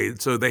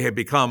void. So they have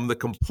become the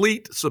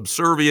complete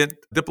subservient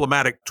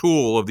diplomatic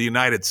tool of the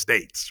United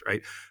States,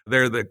 right?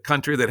 They're the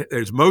country that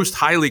is most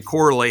highly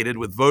correlated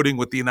with voting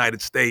with the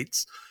United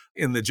States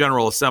in the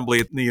General Assembly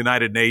in the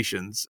United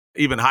Nations,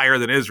 even higher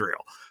than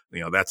Israel.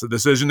 That's the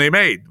decision they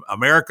made.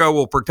 America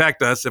will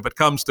protect us if it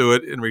comes to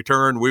it. In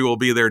return, we will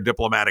be their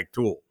diplomatic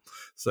tool.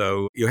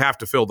 So you have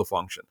to fill the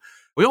function.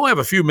 We only have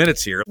a few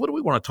minutes here. What do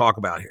we want to talk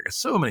about here? There's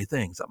so many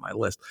things on my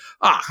list.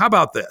 How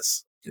about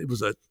this? It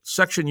was a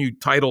section you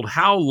titled,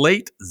 How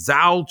Late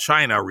Zhao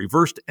China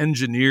Reversed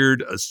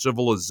Engineered a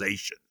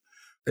Civilization.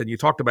 And you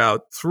talked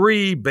about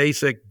 3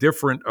 basic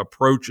different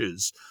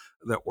approaches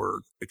that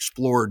were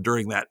explored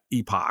during that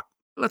epoch.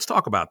 Let's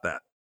talk about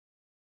that.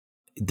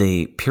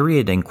 The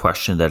period in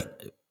question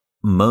that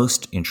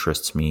most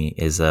interests me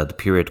is the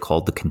period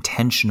called the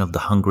Contention of the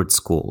 100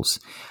 Schools.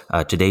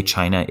 Today,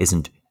 China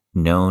isn't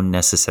known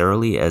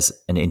necessarily as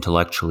an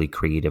intellectually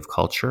creative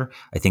culture.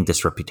 I think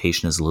this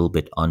reputation is a little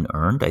bit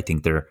unearned. I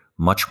think they're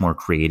much more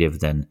creative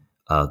than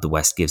the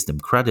West gives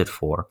them credit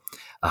for.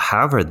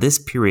 However, this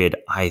period,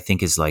 I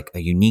think, is like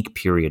a unique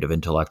period of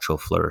intellectual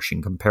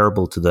flourishing,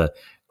 comparable to the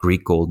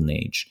Greek Golden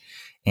Age.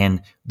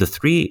 And the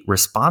 3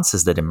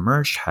 responses that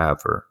emerged,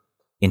 however,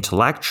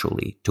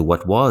 intellectually to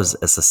what was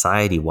a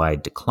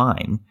society-wide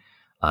decline,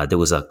 there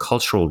was a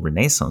cultural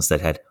renaissance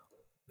that had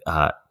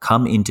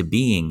come into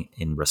being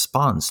in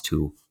response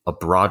to a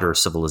broader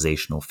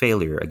civilizational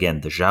failure.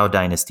 Again, the Zhao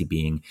dynasty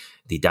being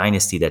the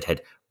dynasty that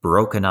had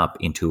broken up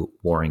into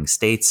warring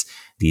states.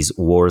 These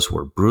wars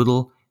were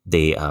brutal.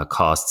 They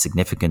caused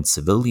significant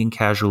civilian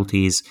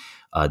casualties.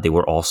 They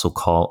were also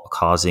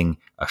causing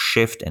a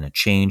shift and a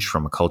change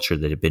from a culture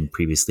that had been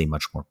previously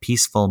much more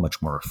peaceful,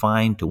 much more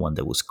refined, to one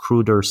that was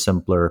cruder,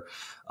 simpler,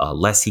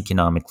 less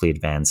economically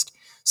advanced.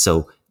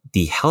 So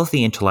the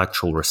healthy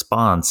intellectual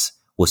response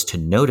was to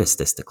notice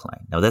this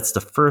decline. Now, that's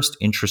the first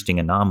interesting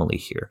anomaly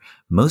here.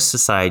 Most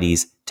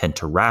societies tend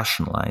to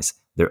rationalize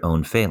their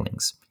own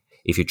failings.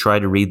 If you try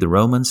to read the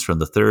Romans from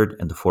the 3rd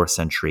and the 4th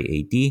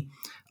century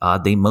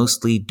AD, they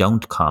mostly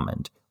don't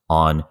comment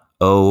on,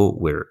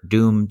 we're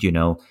doomed,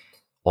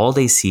 All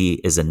they see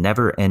is a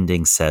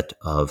never-ending set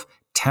of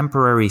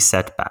temporary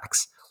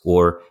setbacks,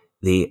 or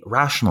they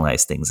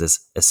rationalize things as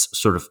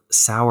sort of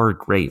sour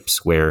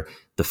grapes, where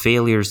the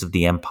failures of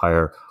the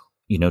empire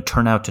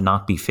turn out to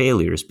not be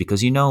failures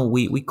because,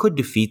 we could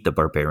defeat the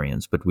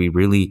barbarians, but we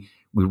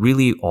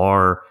really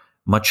are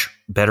much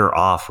better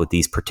off with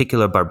these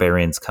particular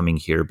barbarians coming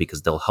here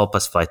because they'll help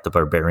us fight the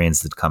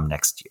barbarians that come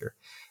next year.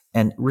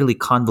 And really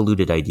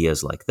convoluted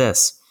ideas like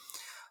this.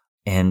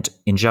 And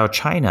in Zhao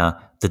China,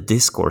 the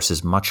discourse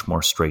is much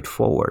more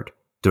straightforward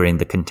during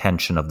the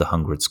contention of the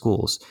 100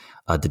 Schools.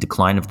 The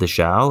decline of the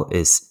Zhao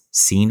is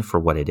seen for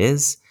what it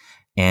is,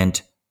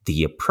 and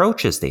the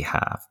approaches they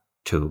have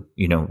to,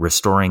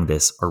 restoring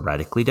this are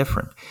radically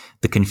different.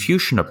 The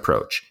Confucian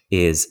approach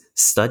is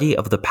study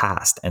of the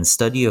past and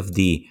study of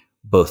the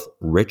both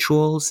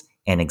rituals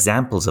and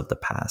examples of the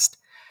past.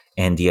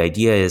 And the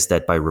idea is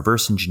that by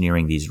reverse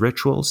engineering these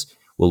rituals,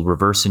 we'll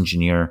reverse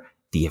engineer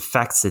the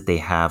effects that they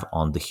have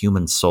on the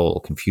human soul.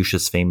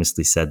 Confucius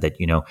famously said that,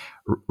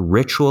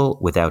 ritual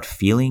without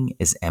feeling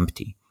is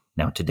empty.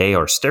 Now, today,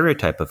 our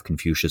stereotype of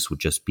Confucius would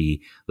just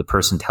be the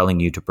person telling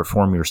you to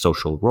perform your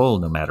social role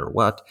no matter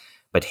what.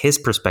 But his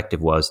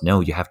perspective was,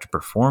 no, you have to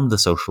perform the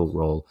social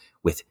role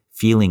with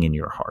feeling in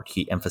your heart.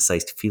 He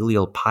emphasized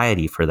filial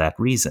piety for that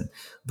reason.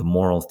 The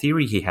moral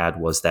theory he had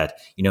was that,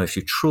 if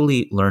you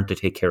truly learn to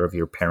take care of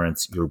your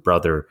parents, your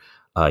brother,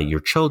 your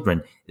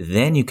children,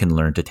 then you can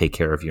learn to take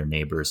care of your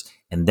neighbors.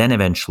 And then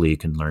eventually you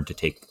can learn to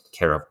take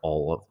care of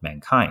all of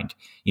mankind.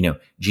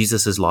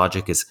 Jesus's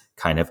logic is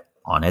kind of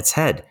on its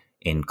head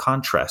in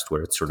contrast,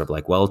 where it's sort of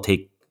like, well,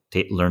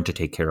 learn to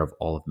take care of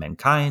all of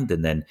mankind.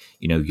 And then,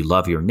 you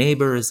love your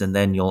neighbors, and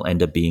then you'll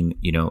end up being,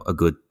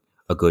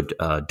 a good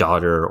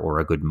daughter or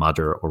a good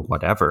mother or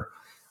whatever,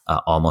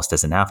 almost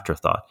as an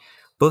afterthought.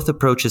 Both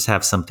approaches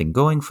have something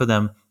going for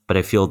them, but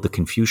I feel the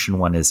Confucian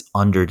one is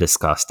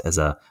under-discussed as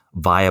a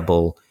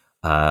viable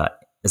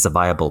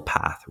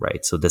path,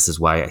 right? So this is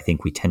why I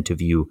think we tend to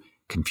view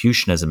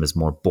Confucianism as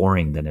more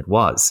boring than it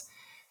was.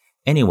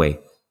 Anyway,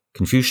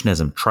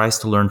 Confucianism tries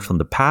to learn from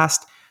the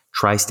past,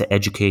 tries to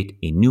educate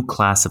a new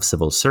class of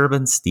civil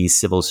servants. These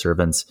civil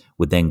servants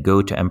would then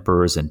go to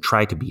emperors and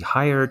try to be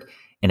hired.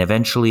 And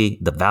eventually,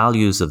 the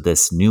values of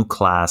this new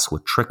class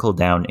would trickle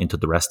down into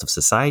the rest of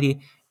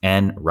society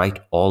and right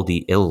all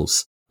the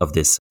ills of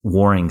this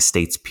warring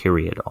states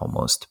period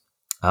almost.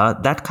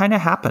 That kind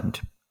of happened.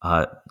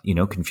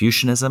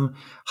 Confucianism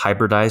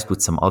hybridized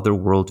with some other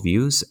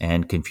worldviews,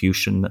 and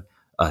Confucian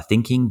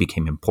thinking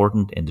became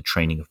important in the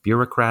training of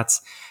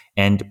bureaucrats.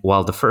 And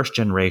while the first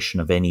generation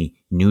of any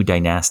new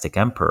dynastic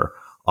emperor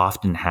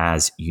often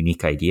has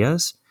unique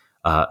ideas,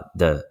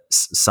 the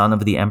son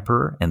of the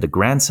emperor and the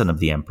grandson of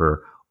the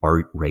emperor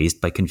are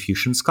raised by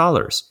Confucian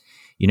scholars.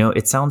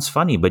 It sounds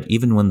funny, but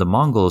even when the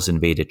Mongols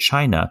invaded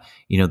China,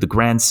 the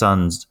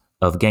grandsons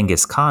of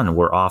Genghis Khan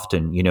were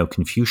often,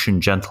 Confucian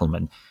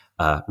gentlemen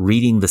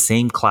reading the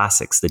same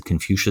classics that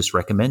Confucius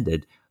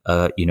recommended,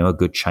 a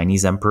good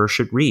Chinese emperor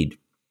should read.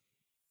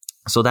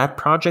 So that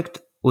project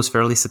was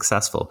fairly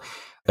successful.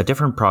 A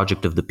different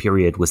project of the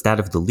period was that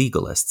of the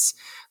legalists.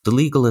 The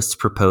legalists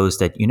proposed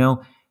that,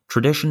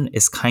 tradition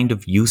is kind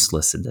of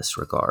useless in this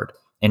regard.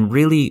 And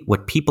really,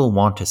 what people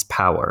want is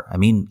power. I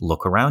mean,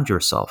 look around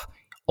yourself.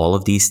 All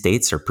of these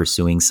states are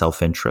pursuing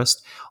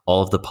self-interest.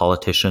 All of the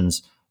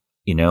politicians,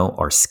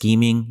 are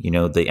scheming.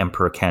 The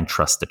emperor can't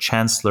trust the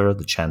chancellor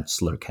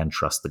can't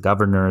trust the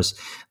governors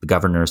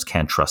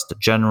can't trust the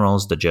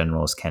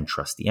generals can't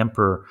trust the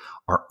emperor.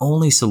 Our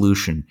only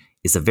solution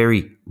is a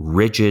very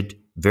rigid,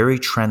 very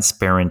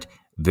transparent,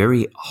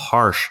 very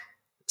harsh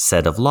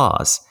set of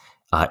laws.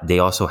 They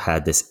also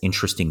had this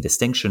interesting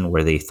distinction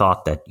where they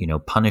thought that,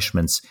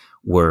 punishments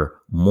were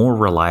more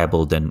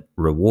reliable than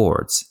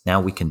rewards. Now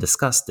we can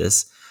discuss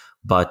this,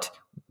 but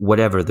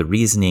whatever the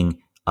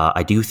reasoning,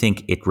 I do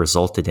think it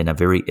resulted in a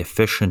very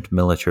efficient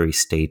military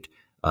state,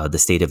 the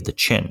state of the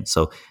Qin.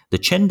 So the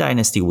Qin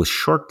dynasty was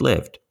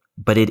short-lived,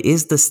 but it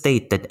is the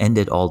state that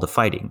ended all the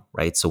fighting,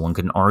 right? So one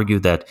can argue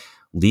that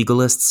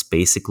legalists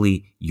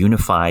basically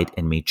unified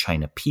and made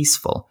China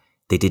peaceful.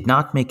 They did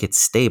not make it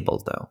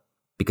stable, though,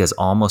 because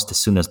almost as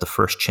soon as the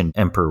first Qin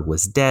emperor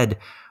was dead,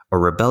 a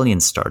rebellion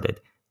started.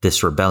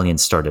 This rebellion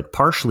started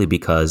partially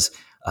because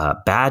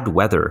bad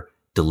weather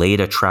delayed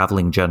a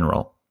traveling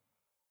general.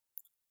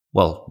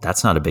 Well,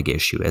 that's not a big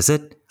issue, is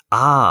it?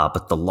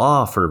 But the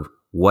law for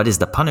what is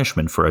the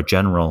punishment for a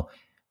general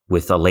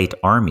with a late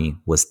army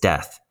was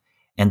death.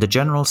 And the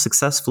general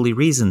successfully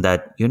reasoned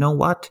that,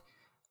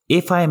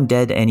 if I am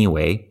dead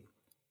anyway,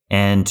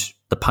 and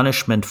the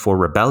punishment for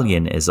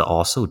rebellion is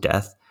also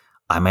death,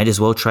 I might as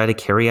well try to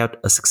carry out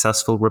a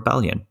successful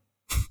rebellion.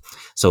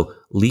 So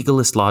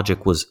legalist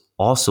logic was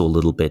also a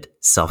little bit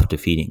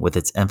self-defeating with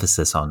its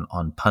emphasis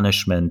on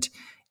punishment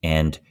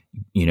and,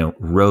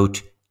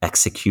 rote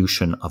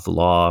execution of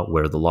law,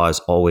 where the law is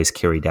always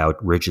carried out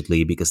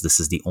rigidly because this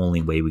is the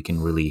only way we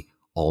can really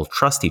all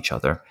trust each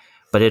other.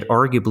 But it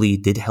arguably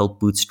did help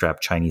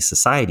bootstrap Chinese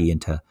society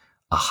into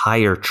a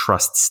higher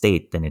trust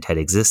state than it had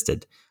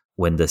existed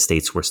when the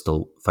states were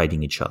still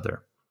fighting each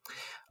other.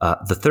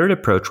 The third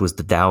approach was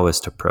the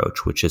Taoist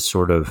approach, which is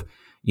sort of,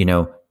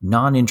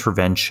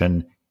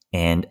 non-intervention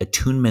and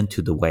attunement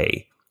to the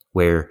way,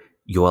 where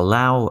you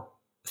allow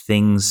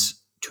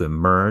things to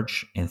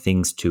emerge and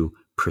things to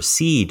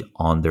proceed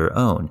on their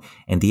own.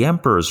 And the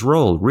emperor's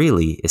role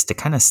really is to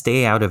kind of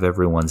stay out of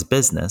everyone's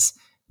business,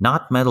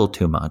 not meddle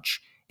too much,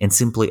 and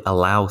simply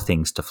allow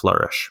things to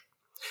flourish.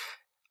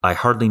 I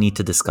hardly need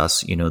to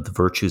discuss, the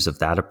virtues of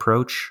that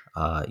approach.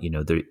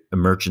 The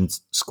emergent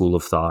school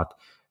of thought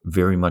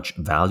very much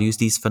values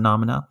these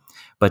phenomena.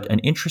 But an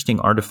interesting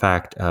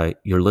artifact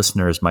your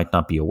listeners might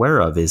not be aware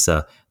of is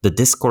the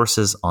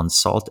discourses on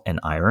salt and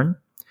iron,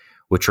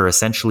 which are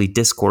essentially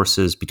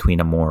discourses between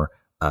a more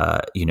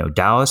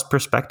Taoist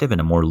perspective and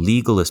a more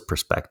legalist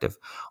perspective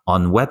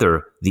on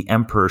whether the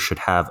emperor should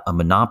have a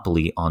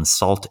monopoly on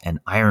salt and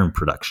iron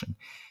production.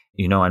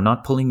 I'm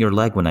not pulling your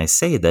leg when I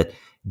say that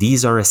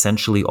these are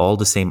essentially all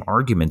the same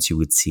arguments you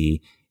would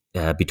see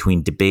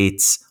between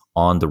debates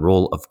on the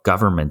role of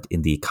government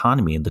in the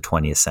economy in the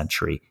 20th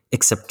century,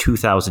 except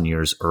 2,000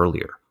 years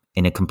earlier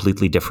in a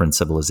completely different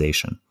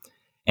civilization.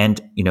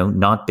 And,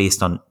 not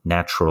based on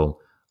natural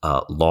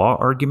law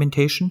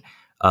argumentation,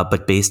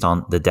 but based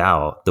on the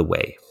Tao, the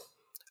way.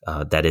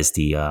 That is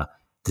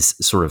this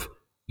sort of,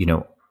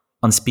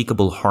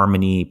 unspeakable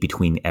harmony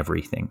between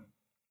everything.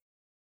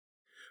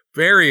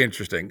 Very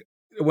interesting.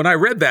 When I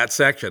read that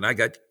section, I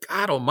got,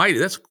 God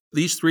almighty,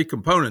 these three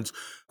components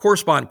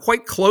correspond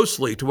quite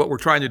closely to what we're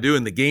trying to do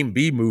in the Game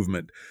B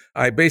movement.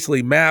 I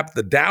basically mapped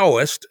the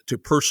Taoist to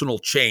personal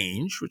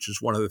change, which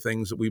is one of the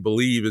things that we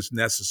believe is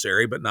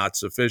necessary but not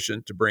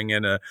sufficient to bring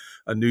in a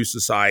new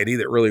society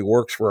that really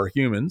works for our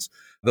humans.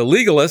 The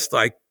legalist,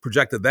 I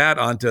projected that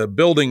onto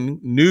building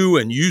new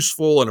and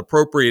useful and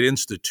appropriate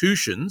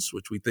institutions,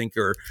 which we think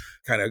are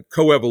kind of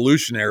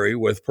coevolutionary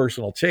with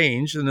personal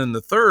change. And then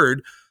the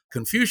third,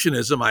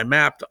 Confucianism, I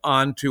mapped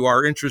onto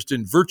our interest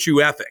in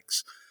virtue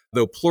ethics.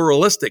 the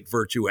pluralistic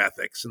virtue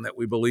ethics, and that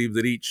we believe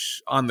that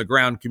each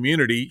on-the-ground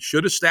community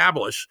should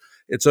establish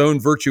its own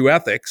virtue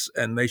ethics,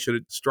 and they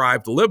should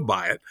strive to live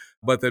by it,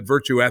 but that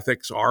virtue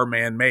ethics are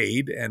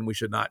man-made, and we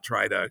should not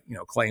try to,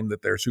 claim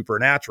that they're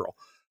supernatural.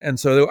 And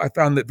so I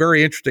found that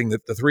very interesting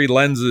that the three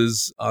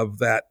lenses of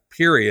that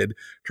period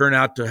turn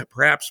out to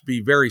perhaps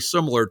be very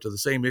similar to the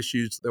same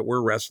issues that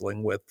we're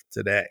wrestling with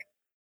today.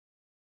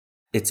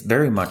 It's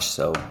very much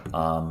so.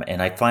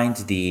 And I find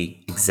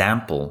the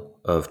example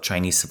of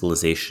Chinese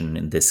civilization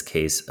in this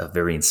case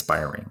very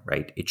inspiring,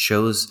 right? It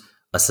shows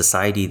a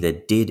society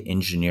that did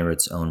engineer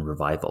its own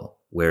revival,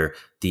 where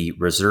the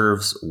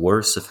reserves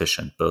were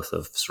sufficient, both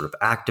of sort of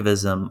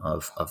activism,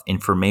 of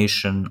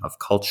information, of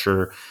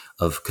culture,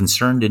 of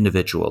concerned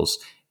individuals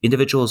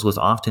with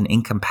often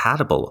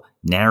incompatible,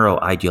 narrow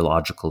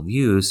ideological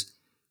views,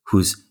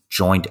 whose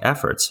joint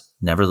efforts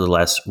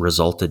nevertheless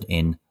resulted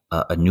in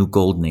a new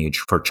golden age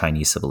for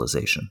Chinese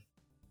civilization.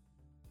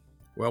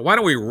 Well, why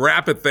don't we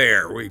wrap it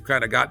there? We've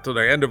kind of got to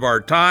the end of our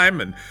time,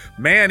 and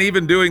man,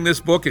 even doing this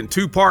book in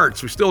 2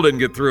 parts, we still didn't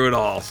get through it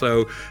all.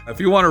 So if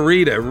you want to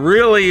read a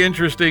really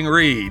interesting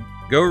read,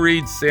 go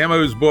read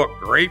Samo's book,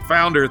 Great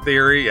Founder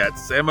Theory, at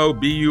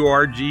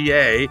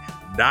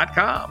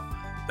samoburja.com.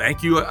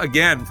 Thank you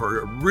again for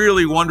a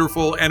really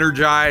wonderful,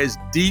 energized,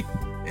 deep,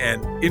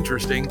 and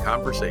interesting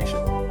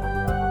conversation.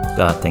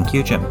 Thank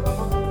you, Jim.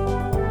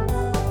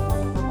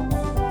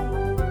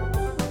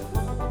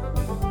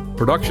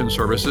 Production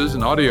services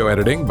and audio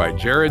editing by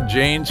Jared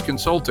Janes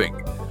Consulting.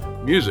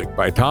 Music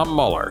by Tom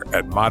Muller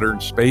at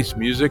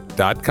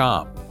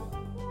modernspacemusic.com.